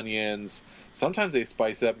mushrooms, onions. Sometimes they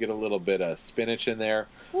spice up, get a little bit of spinach in there.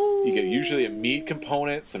 You get usually a meat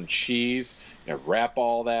component, some cheese. You wrap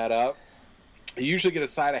all that up. You usually get a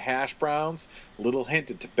side of hash browns, a little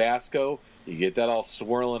hint of Tabasco. You get that all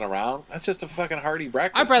swirling around. That's just a fucking hearty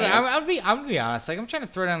breakfast. I'm gonna be honest. Like, I'm trying to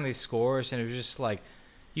throw down these scores, and it was just like,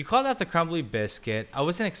 you called out the crumbly biscuit. I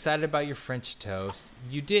wasn't excited about your French toast.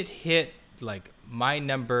 You did hit like my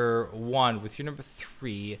number 1 with your number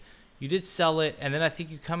 3. You did sell it, and then I think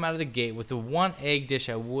you come out of the gate with the one egg dish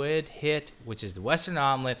I would hit, which is the Western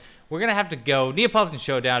omelet. We're going to have to go Neapolitan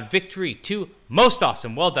Showdown, victory to Most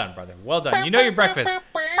Awesome. Well done, brother. Well done. You know your breakfast.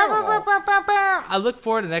 I look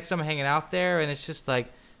forward to the next time I'm hanging out there, and it's just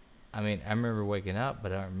like, I mean, I remember waking up,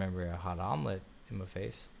 but I don't remember a hot omelet in my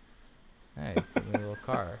face. Hey, put me in a little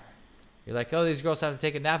car. You're like, oh, these girls have to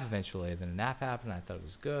take a nap eventually. Then a nap happened. I thought it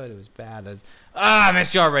was good. It was bad. I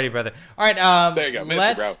missed you already, brother. All right, there you go.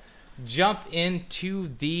 Let's jump into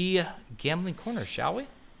the gambling corner, shall we?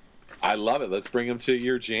 I love it. Let's bring them to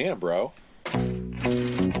your jam, bro.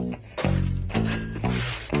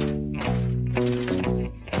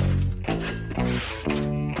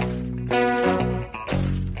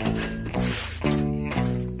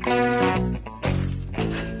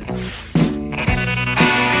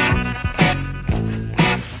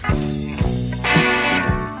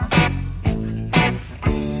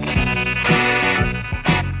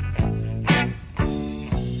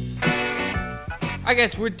 All right,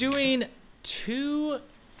 guys, we're doing 2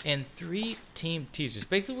 and 3 team teasers.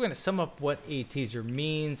 Basically, we're going to sum up what a teaser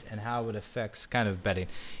means and how it affects kind of betting.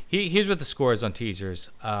 Here's what the score is on teasers.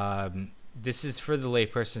 This is for the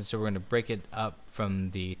layperson, so we're going to break it up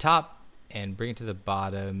from the top and bring it to the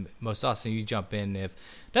bottom. Most often, you jump in not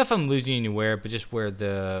if I'm losing anywhere, but just where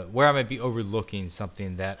I might be overlooking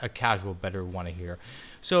something that a casual bettor would want to hear.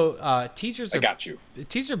 So teasers. I got you.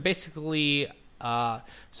 Teaser basically.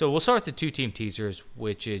 So we'll start with the 2-team teasers,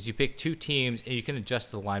 which is you pick 2 teams and you can adjust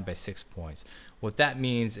the line by 6 points. What that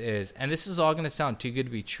means is, and this is all going to sound too good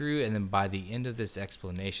to be true, and then by the end of this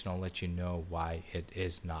explanation, I'll let you know why it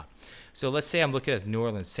is not. So let's say I'm looking at the New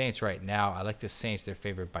Orleans Saints right now. I like the Saints. They're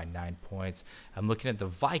favored by 9 points. I'm looking at the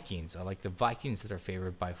Vikings. I like the Vikings that are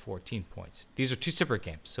favored by 14 points. These are 2 separate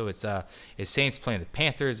games. So it's Saints playing the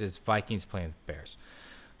Panthers. It's Vikings playing the Bears.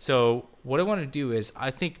 So what I want to do is, I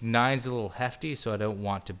think 9's a little hefty, so I don't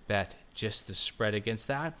want to bet just the spread against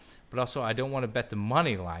that. But also, I don't want to bet the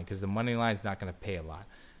money line because the money line is not going to pay a lot.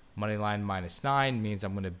 Money line minus 9 means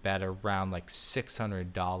I'm going to bet around like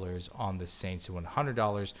 $600 on the Saints to win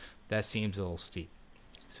 $100. That seems a little steep.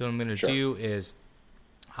 So what I'm going to do is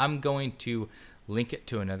I'm going to link it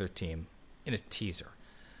to another team in a teaser.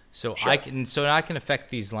 So I can affect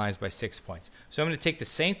these lines by 6 points. So I'm going to take the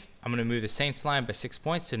Saints. I'm going to move the Saints line by 6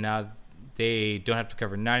 points. So now they don't have to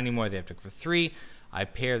cover 9 anymore. They have to cover 3. I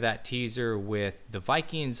pair that teaser with the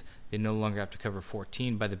Vikings. They no longer have to cover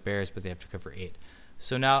 14 by the Bears, but they have to cover 8.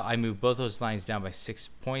 So now I move both those lines down by 6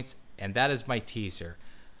 points, and that is my teaser.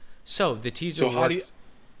 So the teaser works.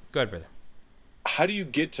 Go ahead, brother. How do you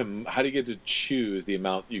get to choose the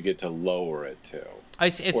amount you get to lower it to?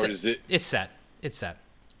 It's set. It's set.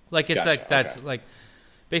 Like it's like that's okay. Like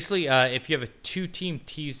basically if you have a 2-team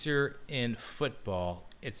teaser in football,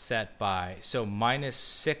 it's set by minus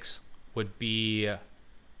 6 would be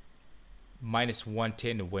minus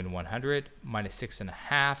 110 to win 100. Minus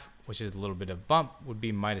 6.5, which is a little bit of bump, would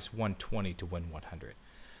be minus 120 to win 100.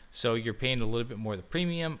 So you're paying a little bit more the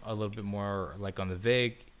premium, a little bit more like on the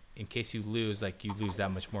VIG. In case you lose, you lose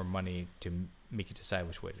that much more money to make you decide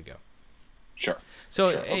which way to go. Sure. So,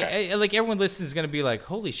 okay. Like everyone listening is going to be like,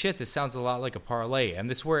 "Holy shit, this sounds a lot like a parlay," and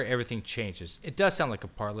this is where everything changes. It does sound like a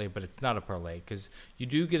parlay, but it's not a parlay because you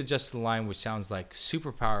do get adjusted line, which sounds like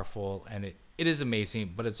super powerful, and it is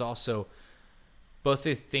amazing. But it's also both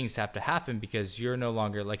these things have to happen because you're no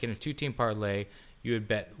longer like in a 2-team parlay, you would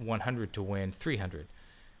bet 100 to win 300.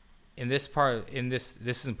 In this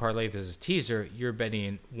isn't parlay. This is teaser. You're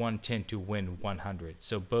betting 110 to win 100.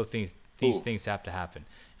 So both these things have to happen.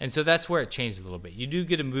 And so that's where it changes a little bit. You do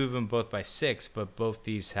get to move them both by 6, but both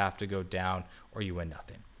these have to go down or you win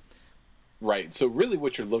nothing. Right. So really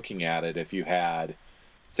what you're looking at it, if you had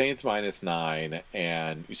Saints minus 9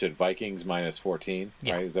 and you said Vikings minus 14,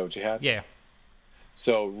 right? Is that what you had? Yeah.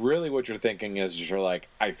 So really what you're thinking is you're like,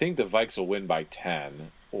 I think the Vikes will win by 10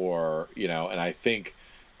 or, and I think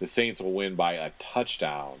the Saints will win by a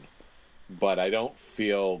touchdown, but I don't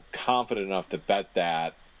feel confident enough to bet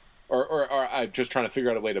that. Or I'm just trying to figure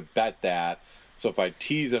out a way to bet that. So if I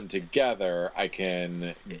tease them together, I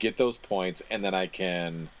can get those points, and then I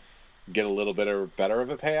can get a little bit better of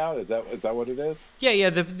a payout. Is that what it is? Yeah.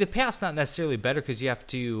 The payout's not necessarily better because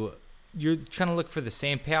you're trying to look for the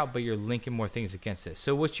same payout, but you're linking more things against it.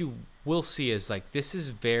 So what you will see is this is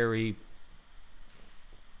very,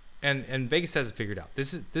 and Vegas has it figured out.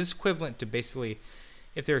 This is equivalent to basically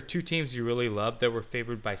if there are 2 teams you really love that were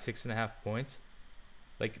favored by 6.5 points.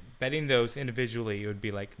 Like betting those individually, it would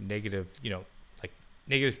be like negative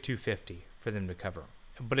 250 for them to cover.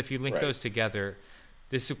 But if you link those together,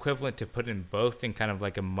 this is equivalent to putting both in kind of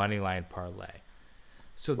like a money line parlay.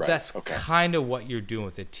 So Right, that's okay. kind of what you're doing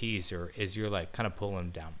with a teaser is you're like kind of pulling them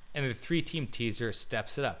down. And the 3-team teaser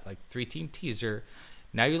steps it up. Like 3-team teaser,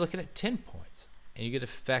 now you're looking at 10 points. And you get to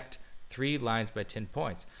affect 3 lines by 10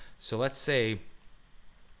 points. So let's say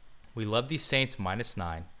we love these Saints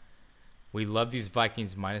 -9. We love these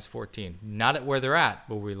Vikings -14. Not at where they're at,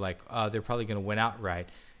 but we're like, they're probably going to win outright.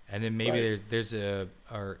 And then maybe Right. there's the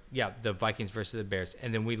Vikings versus the Bears.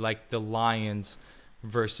 And then we like the Lions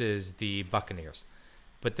versus the Buccaneers.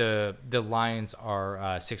 But the Lions are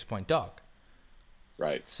a 6-point dog.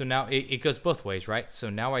 Right. So now it goes both ways, right?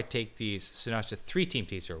 So now I take these. So now it's a 3-team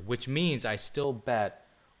teaser, which means I still bet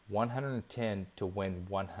 110 to win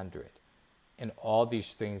 100. And all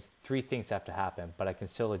these things, 3 things have to happen, but I can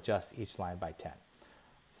still adjust each line by 10.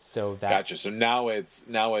 So that Gotcha. So now it's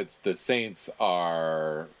the Saints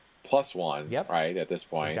are +1, Yep. right, at this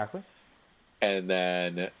point. exactly. And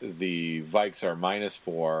then the Vikes are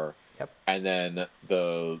 -4. Yep. And then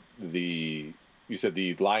the you said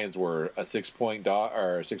the Lions were a 6-point dog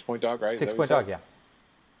or a 6-point dog, right? Is that what you 6-point said? dog, yeah.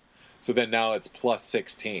 So then now it's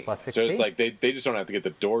 +16. Plus So 16? it's like they just don't have to get the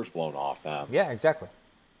doors blown off them. Yeah, exactly.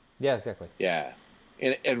 Yeah, exactly. Yeah.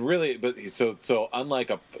 And really, but so unlike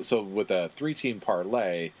with a 3-team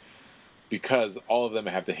parlay, because all of them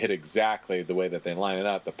have to hit exactly the way that they line it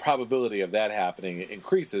up, the probability of that happening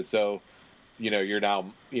increases. So, you're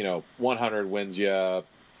now 100 wins you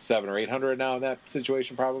 700 or 800 now in that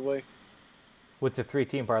situation probably With the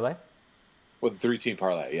 3-team parlay? with a 3-team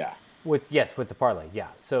parlay. Yeah. With the parlay, yeah.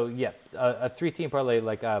 So yeah, a 3-team parlay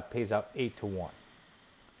pays out 8-1.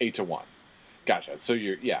 8-1. Gotcha. So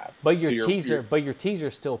But your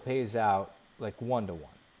teaser still pays out like 1-1,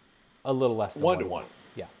 a little less than 1-1.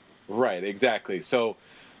 Yeah. Right, exactly. So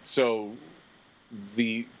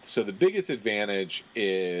the biggest advantage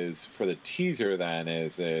is for the teaser then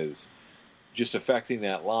is just affecting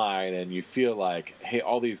that line, and you feel like, hey,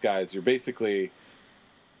 all these guys, you're basically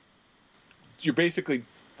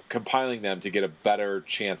compiling them to get a better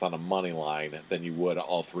chance on a money line than you would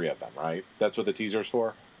all 3 of them, right? That's what the teaser's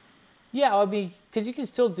for? Yeah, I mean, because you can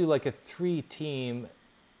still do like a 3-team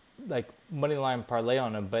like money line parlay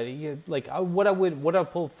on them, but what I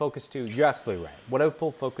would pull focus to. You're absolutely right. What I would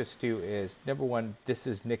pull focus to is number one. This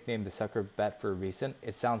is nicknamed the sucker bet for a reason.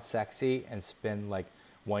 It sounds sexy and spend like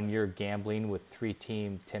 1 year gambling with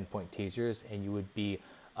 3-team 10-point teasers, and you would be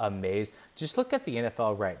amazed. Just look at the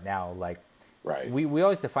NFL right now. Like, Right. we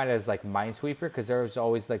always define it as like Minesweeper because there's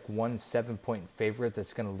always like one 7-point favorite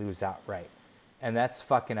that's going to lose outright. And that's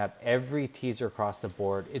fucking up every teaser across the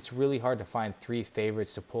board. It's really hard to find 3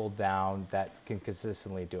 favorites to pull down that can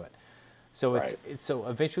consistently do it. So so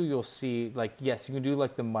eventually you'll see, like, yes, you can do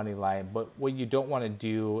like the money line, but what you don't want to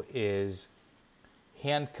do is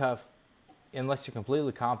handcuff, unless you're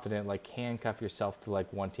completely confident, like handcuff yourself to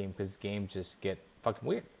like one team because games just get fucking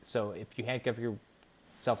weird. So if you handcuff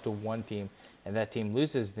yourself to one team and that team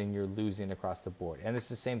loses, then you're losing across the board. And it's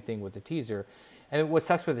the same thing with the teaser. And what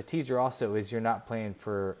sucks with the teaser also is you're not playing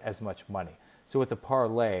for as much money. So with a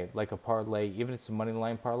parlay, even if it's a money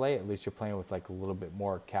line parlay, at least you're playing with like a little bit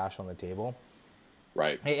more cash on the table.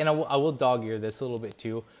 Right. And I will dog ear this a little bit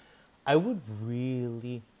too. I would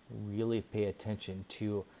really, really pay attention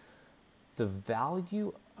to the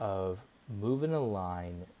value of moving a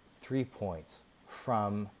line 3 points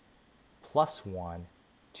from +1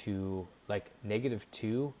 to like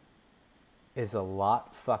 -2 is a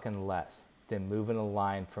lot fucking less than moving a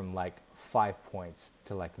line from like 5 points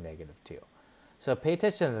to like -2. So pay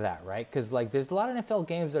attention to that, right? Because like there's a lot of NFL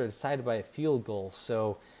games that are decided by a field goal.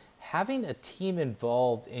 So having a team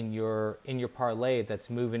involved in your parlay that's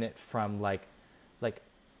moving it from like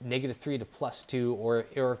 -3 to +2, or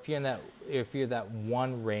if you're that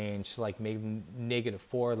one range, like maybe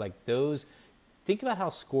 -4, like those. Think about how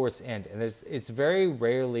scores end, and it's very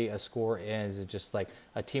rarely a score ends and just like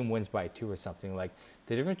a team wins by 2 or something. Like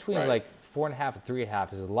the difference between like 4.5 and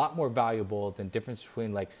 3.5 is a lot more valuable than the difference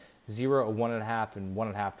between like 0 or 1.5 and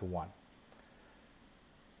 1.5 to 1.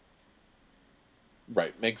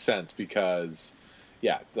 Right, makes sense because,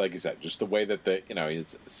 yeah, like you said, just the way that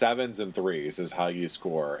it's 7s and 3s is how you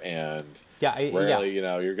score, and rarely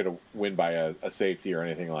you're going to win by a safety or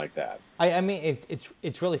anything like that. I mean,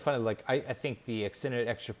 it's really funny. Like I think the extended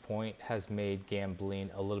extra point has made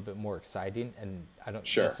gambling a little bit more exciting, and I don't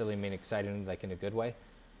necessarily mean exciting like in a good way,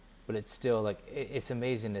 but it's still like it's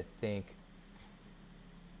amazing to think.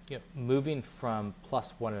 Moving from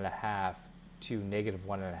 +1.5 to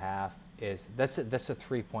 -1.5 that's a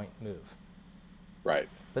 3-point move. Right.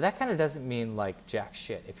 But that kind of doesn't mean like jack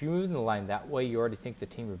shit. If you're moving the line that way, you already think the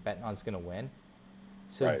team you're betting on is going to win.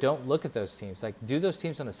 So don't look at those teams. Like do those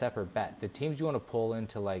teams on a separate bet. The teams you want to pull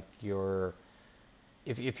into like your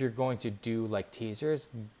if you're going to do like teasers,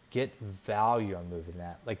 get value on moving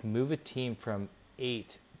that. Like move a team from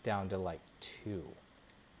 8 down to like 2.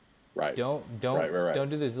 Right. Don't Right. don't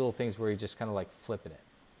do those little things where you're just kind of like flipping it.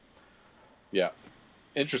 Yeah.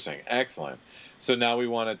 Interesting. Excellent. So now we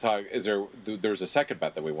want to talk. There's a second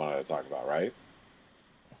bet that we wanted to talk about, right?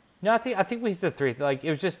 No, I think we hit the 3. Like it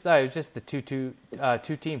was just the two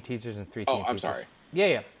team teasers and 3 team. Oh, I'm teasers. sorry.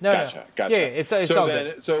 Yeah. No, Gotcha. no. Gotcha. Yeah, it's so all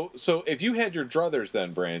then, good. So if you had your druthers,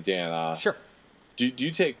 then Brandon, Sure. do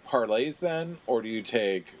you take parlays then, or do you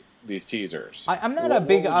take these teasers? I'm not What a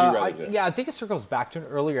big. would you rather do? Yeah, I think it circles back to an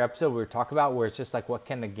earlier episode we were talking about where it's just like, what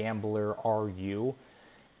kind of gambler are you?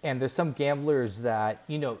 And there's some gamblers that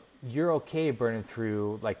you're okay burning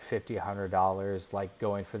through like $50, $100, like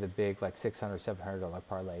going for the big like $600, $700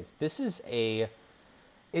 parlays. This is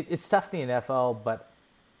it's tough in the NFL, but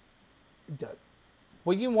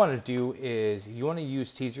what you want to do is you want to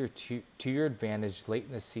use teaser to your advantage late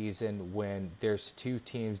in the season when there's 2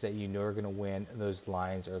 teams that you know are going to win and those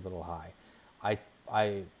lines are a little high. I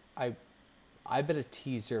bet a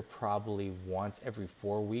teaser probably once every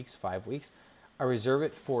 4 weeks, 5 weeks. I reserve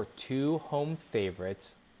it for 2 home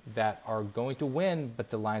favorites that are going to win, but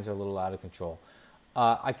the lines are a little out of control.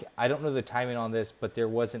 I don't know the timing on this, but there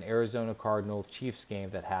was an Arizona Cardinal Chiefs game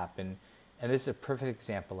that happened, and this is a perfect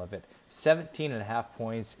example of it. 17.5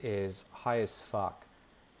 points is high as fuck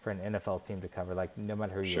for an NFL team to cover. Like no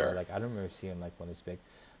matter who you are, like I don't remember seeing like one this big.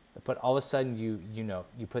 But all of a sudden you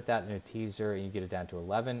put that in a teaser and you get it down to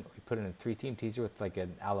 11. You put it in a 3-team teaser with like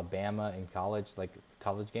an Alabama in college, like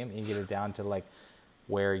college game, and you get it down to like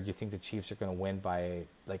where you think the Chiefs are going to win by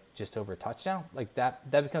like just over a touchdown. Like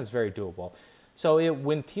that becomes very doable. So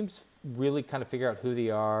when teams really kind of figure out who they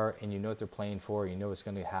are and you know what they're playing for, you know what's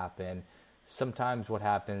going to happen. Sometimes what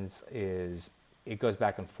happens is it goes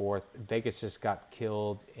back and forth. Vegas just got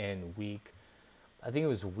killed in I think it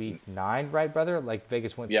was week 9, right, brother? Like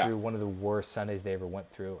Vegas went through one of the worst Sundays they ever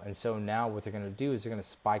went through. And so now what they're going to do is they're going to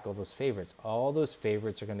spike all those favorites. All those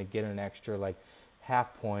favorites are going to get an extra like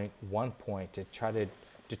half point, 1 point to try to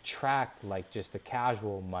detract like just the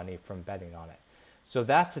casual money from betting on it. So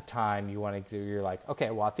that's the time you want to do. You're like,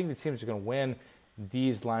 okay, well, I think the teams are going to win.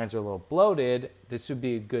 These lines are a little bloated. This would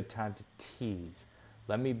be a good time to tease.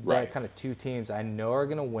 Let me bet kind of 2 teams I know are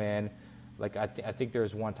going to win. Like I think there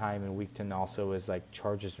was one time in week 10 also is like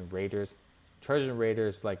Chargers and Raiders. Chargers and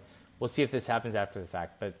Raiders, like we'll see if this happens after the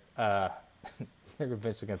fact, but they're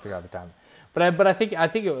eventually going to figure out the time. But I think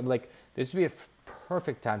it would like this would be a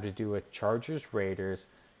perfect time to do a Chargers Raiders,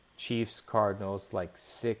 Chiefs Cardinals like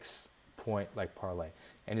 6-point like parlay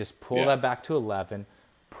and just pull that back to 11,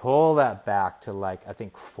 pull that back to like I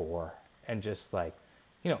think 4, and just like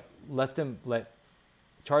let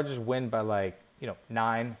Chargers win by like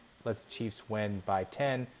 9. Let the Chiefs win by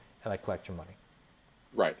 10 and like collect your money.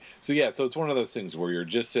 Right. So it's one of those things where you're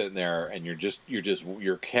just sitting there and you're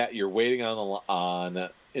waiting on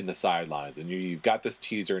in the sidelines and you've got this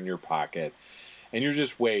teaser in your pocket and you're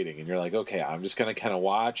just waiting and you're like, okay, I'm just going to kind of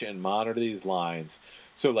watch and monitor these lines.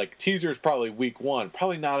 So like teasers probably week 1,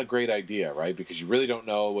 probably not a great idea, right? Because you really don't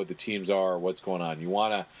know what the teams are or what's going on. You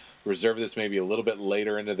want to reserve this maybe a little bit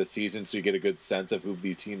later into the season so you get a good sense of who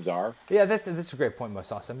these teams are. Yeah, that's a great point,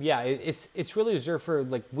 Most Awesome. Yeah, it's really reserved for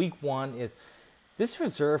like week 1 this is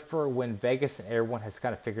reserved for when Vegas and everyone has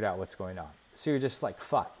kind of figured out what's going on. So you're just like,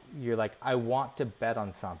 fuck. You're like, I want to bet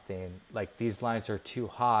on something. Like, these lines are too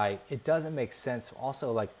high. It doesn't make sense.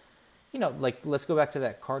 Also, like, like, let's go back to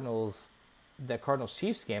that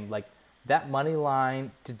Cardinals-Chiefs game. Like, that money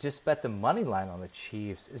line, to just bet the money line on the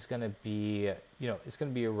Chiefs is going to be, it's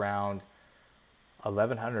going to be around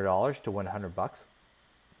 $1,100 to win $100.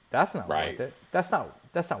 That's not worth it. That's not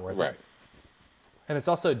worth it. And it's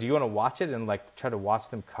also, do you want to watch it and like try to watch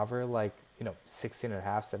them cover like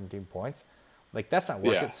 16.5, 17 points? Like that's not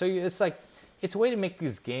worth it. So it's like it's a way to make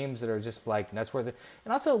these games that are just like that's worth it.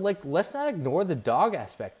 And also like let's not ignore the dog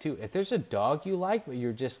aspect too. If there's a dog you like, but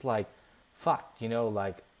you're just like, fuck,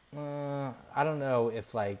 like I don't know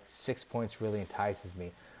if like 6 points really entices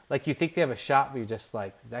me. Like you think they have a shot, but you're just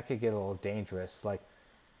like that could get a little dangerous. Like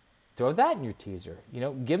throw that in your teaser.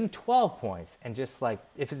 Give them 12 points and just like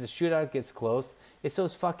if it's a shootout, it gets close. It's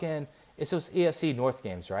those AFC North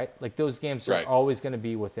games, right? Like those games are always going to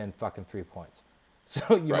be within fucking 3 points.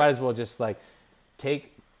 So you might as well just like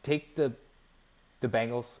take the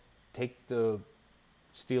Bengals, take the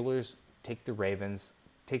Steelers, take the Ravens,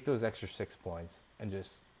 take those extra 6 points, and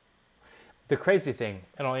just the crazy thing.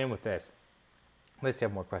 And I'll end with this. Unless you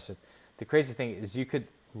have more questions. The crazy thing is you could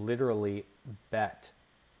literally bet.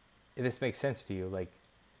 If this makes sense to you, like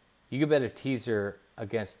you could bet a teaser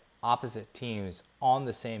against opposite teams on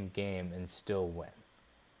the same game and still win.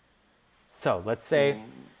 So let's say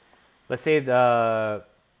the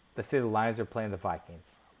Lions are playing the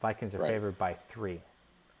Vikings. Vikings are Right. favored by 3.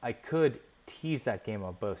 I could tease that game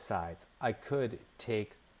on both sides. I could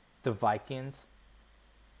take the Vikings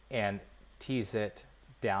and tease it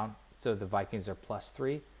down so the Vikings are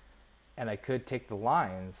 +3, and I could take the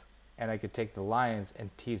Lions and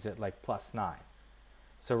tease it like +9.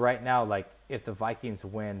 So right now, like if the Vikings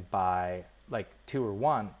win by like 2 or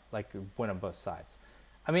 1, like win on both sides.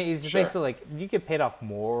 I mean, it's Sure. basically like you get paid off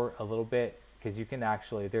more a little bit because you can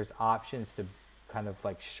actually there's options to kind of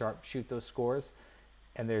like sharpshoot those scores,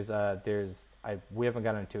 and we haven't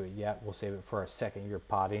gotten into it yet. We'll save it for our second year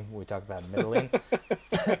potting when we talk about middling.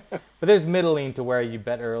 But there's middling to where you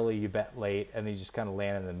bet early, you bet late, and then you just kind of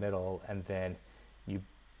land in the middle, and then you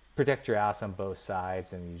protect your ass on both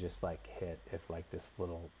sides, and you just like hit if like this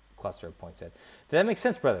little cluster of points hit. Does that make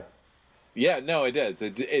sense, brother? Yeah, no, it is.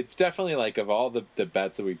 It's definitely like of all the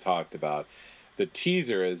bets that we talked about, the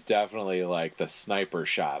teaser is definitely like the sniper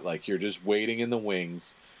shot. Like you're just waiting in the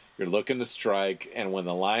wings, you're looking to strike, and when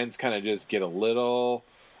the Lions kind of just get a little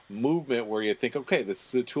movement where you think, okay, this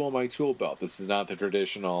is a tool in my tool belt. This is not the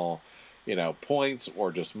traditional, points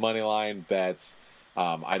or just money line bets.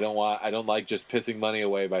 I don't like just pissing money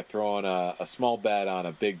away by throwing a small bet on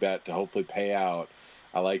a big bet to hopefully pay out.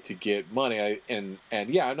 I like to get money, and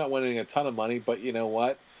yeah, I'm not winning a ton of money, but you know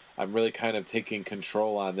what? I'm really kind of taking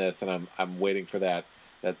control on this, and I'm waiting for that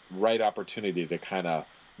right opportunity to kind of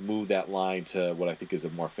move that line to what I think is a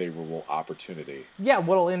more favorable opportunity. Yeah,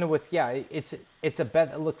 what'll end with it's a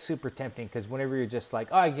bet that looks super tempting because whenever you're just like,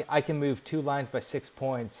 oh, I can move 2 lines by 6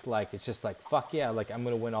 points, like it's just like fuck yeah, like I'm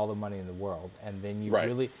gonna win all the money in the world, and then you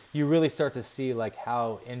Right. really start to see like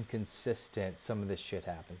how inconsistent some of this shit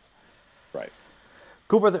happens. Right.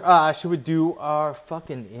 Cool, brother. Should we do our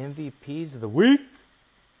fucking MVPs of the week?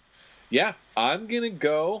 Yeah, I'm gonna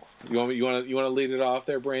go. You want to lead it off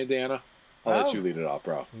there, Brandana? I'll let you lead it off,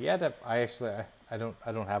 bro. Yeah, I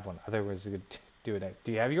don't have one. Otherwise, we could do it next.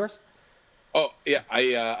 Do you have yours? Oh yeah,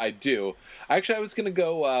 I do. Actually, I was gonna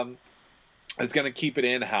go. I was gonna keep it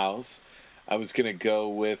in house. I was gonna go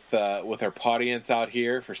with our audience out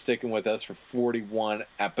here for sticking with us for 41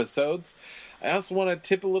 episodes. I also want to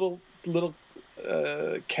tip a little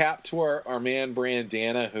cap to our man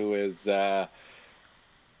Brandana, who is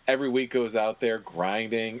every week goes out there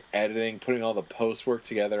grinding, editing, putting all the post work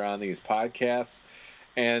together on these podcasts.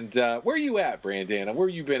 And where are you at, Brandana? Where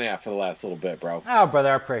you been at for the last little bit, bro? Oh, brother,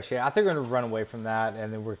 I appreciate it. I think we're going to run away from that,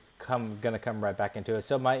 and then we're going to come right back into it.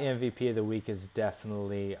 So my MVP of the week is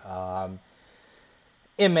definitely MA.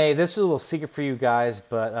 This is a little secret for you guys,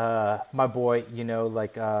 but my boy,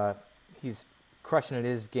 he's crushing at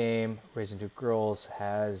his game, raising 2 girls,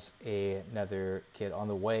 has another kid on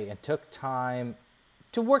the way, and took time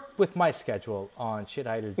to work with my schedule on shit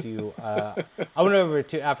I had to do. I went over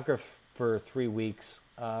to Africa for 3 weeks.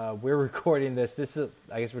 We're recording this. This is,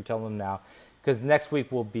 I guess we're telling them now, because next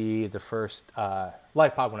week will be the first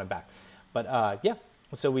live pod when I'm back. But yeah,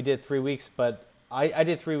 so we did 3 weeks, but I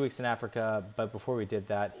did 3 weeks in Africa. But before we did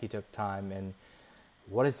that, he took time. And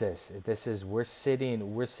what is this? This is we're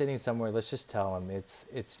sitting somewhere. Let's just tell him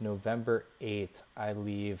it's November 8th. I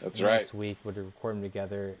leave next week. We're recording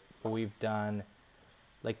together. But we've done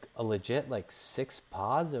like a legit 6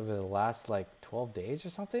 pods over the last 12 days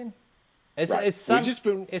or something.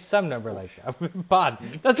 It's some number like that. Pod.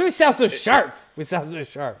 That's why we sound so sharp.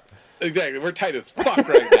 Exactly. We're tight as fuck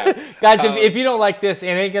right now. Guys, if you don't like this, it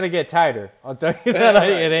ain't going to get tighter. I'll tell you that.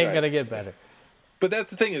 It ain't going to get better. But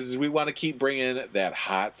that's the thing is we want to keep bringing that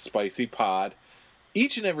hot, spicy pod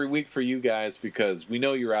each and every week for you guys because we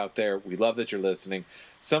know you're out there. We love that you're listening.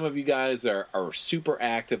 Some of you guys are super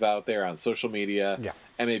active out there on social media. Yeah.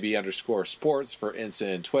 MAB_sports for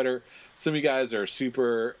Insta and Twitter. Some of you guys are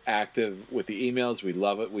super active with the emails. We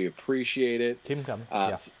love it. We appreciate it. Keep them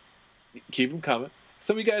coming. Keep them coming.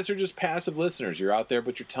 Some of you guys are just passive listeners. You're out there,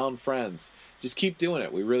 but you're telling friends. Just keep doing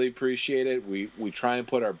it. We really appreciate it. We try and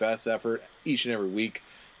put our best effort each and every week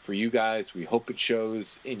for you guys. We hope it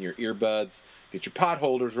shows in your earbuds. Get your pot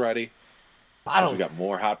holders ready. We got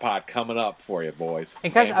more hot pot coming up for you, boys.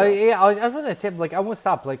 And guys, I was going to tip, I won't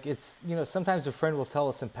stop. It's, sometimes a friend will tell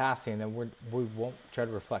us in passing, and we won't try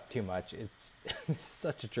to reflect too much. It's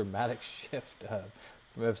such a dramatic shift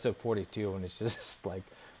from episode 42, and it's just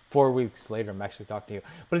 4 weeks later, I'm actually talking to you.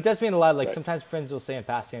 But it does mean a lot. Right. Sometimes friends will say in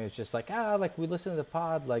passing, it's just we listen to the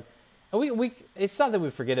pod, and we. It's not that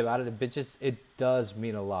we forget about it, but it does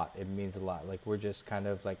mean a lot. It means a lot. We're just kind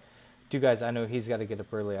of 2 guys, I know he's got to get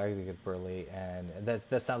up early, I got to get up early, and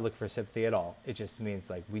that's not looking for sympathy at all. It just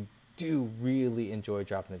means we do really enjoy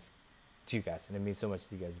dropping this to you guys, and it means so much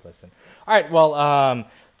to you guys to listen. All right, well,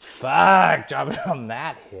 Fuck, dropping on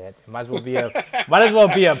that hit. Might as well be a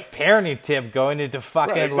parenting tip going into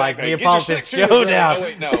fucking like Neapolitan Showdown. Oh,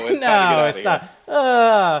 wait, no, it's not.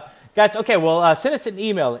 Guys, okay, well, send us an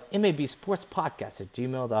email at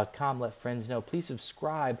mabsportspodcast@gmail.com. Let friends know. Please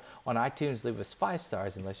subscribe on iTunes. Leave us 5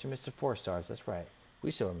 stars unless you're Mr. 4 stars. That's right.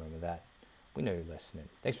 We still remember that. We know you're listening.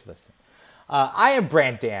 Thanks for listening. I am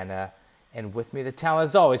Brandana, and with me the talent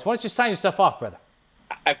as always. Why don't you sign yourself off, brother?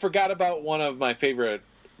 I forgot about one of my favorite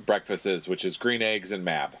breakfasts, which is green eggs and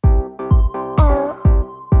mab.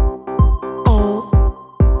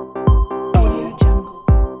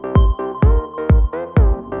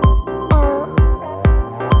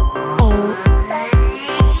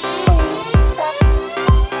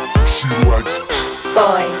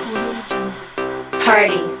 Boys,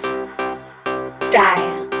 parties,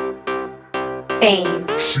 style, fame,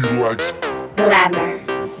 glamour,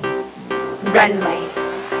 runway,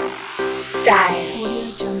 style,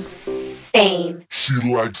 fame. She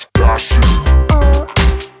likes fashion.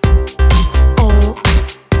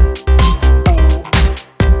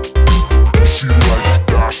 She likes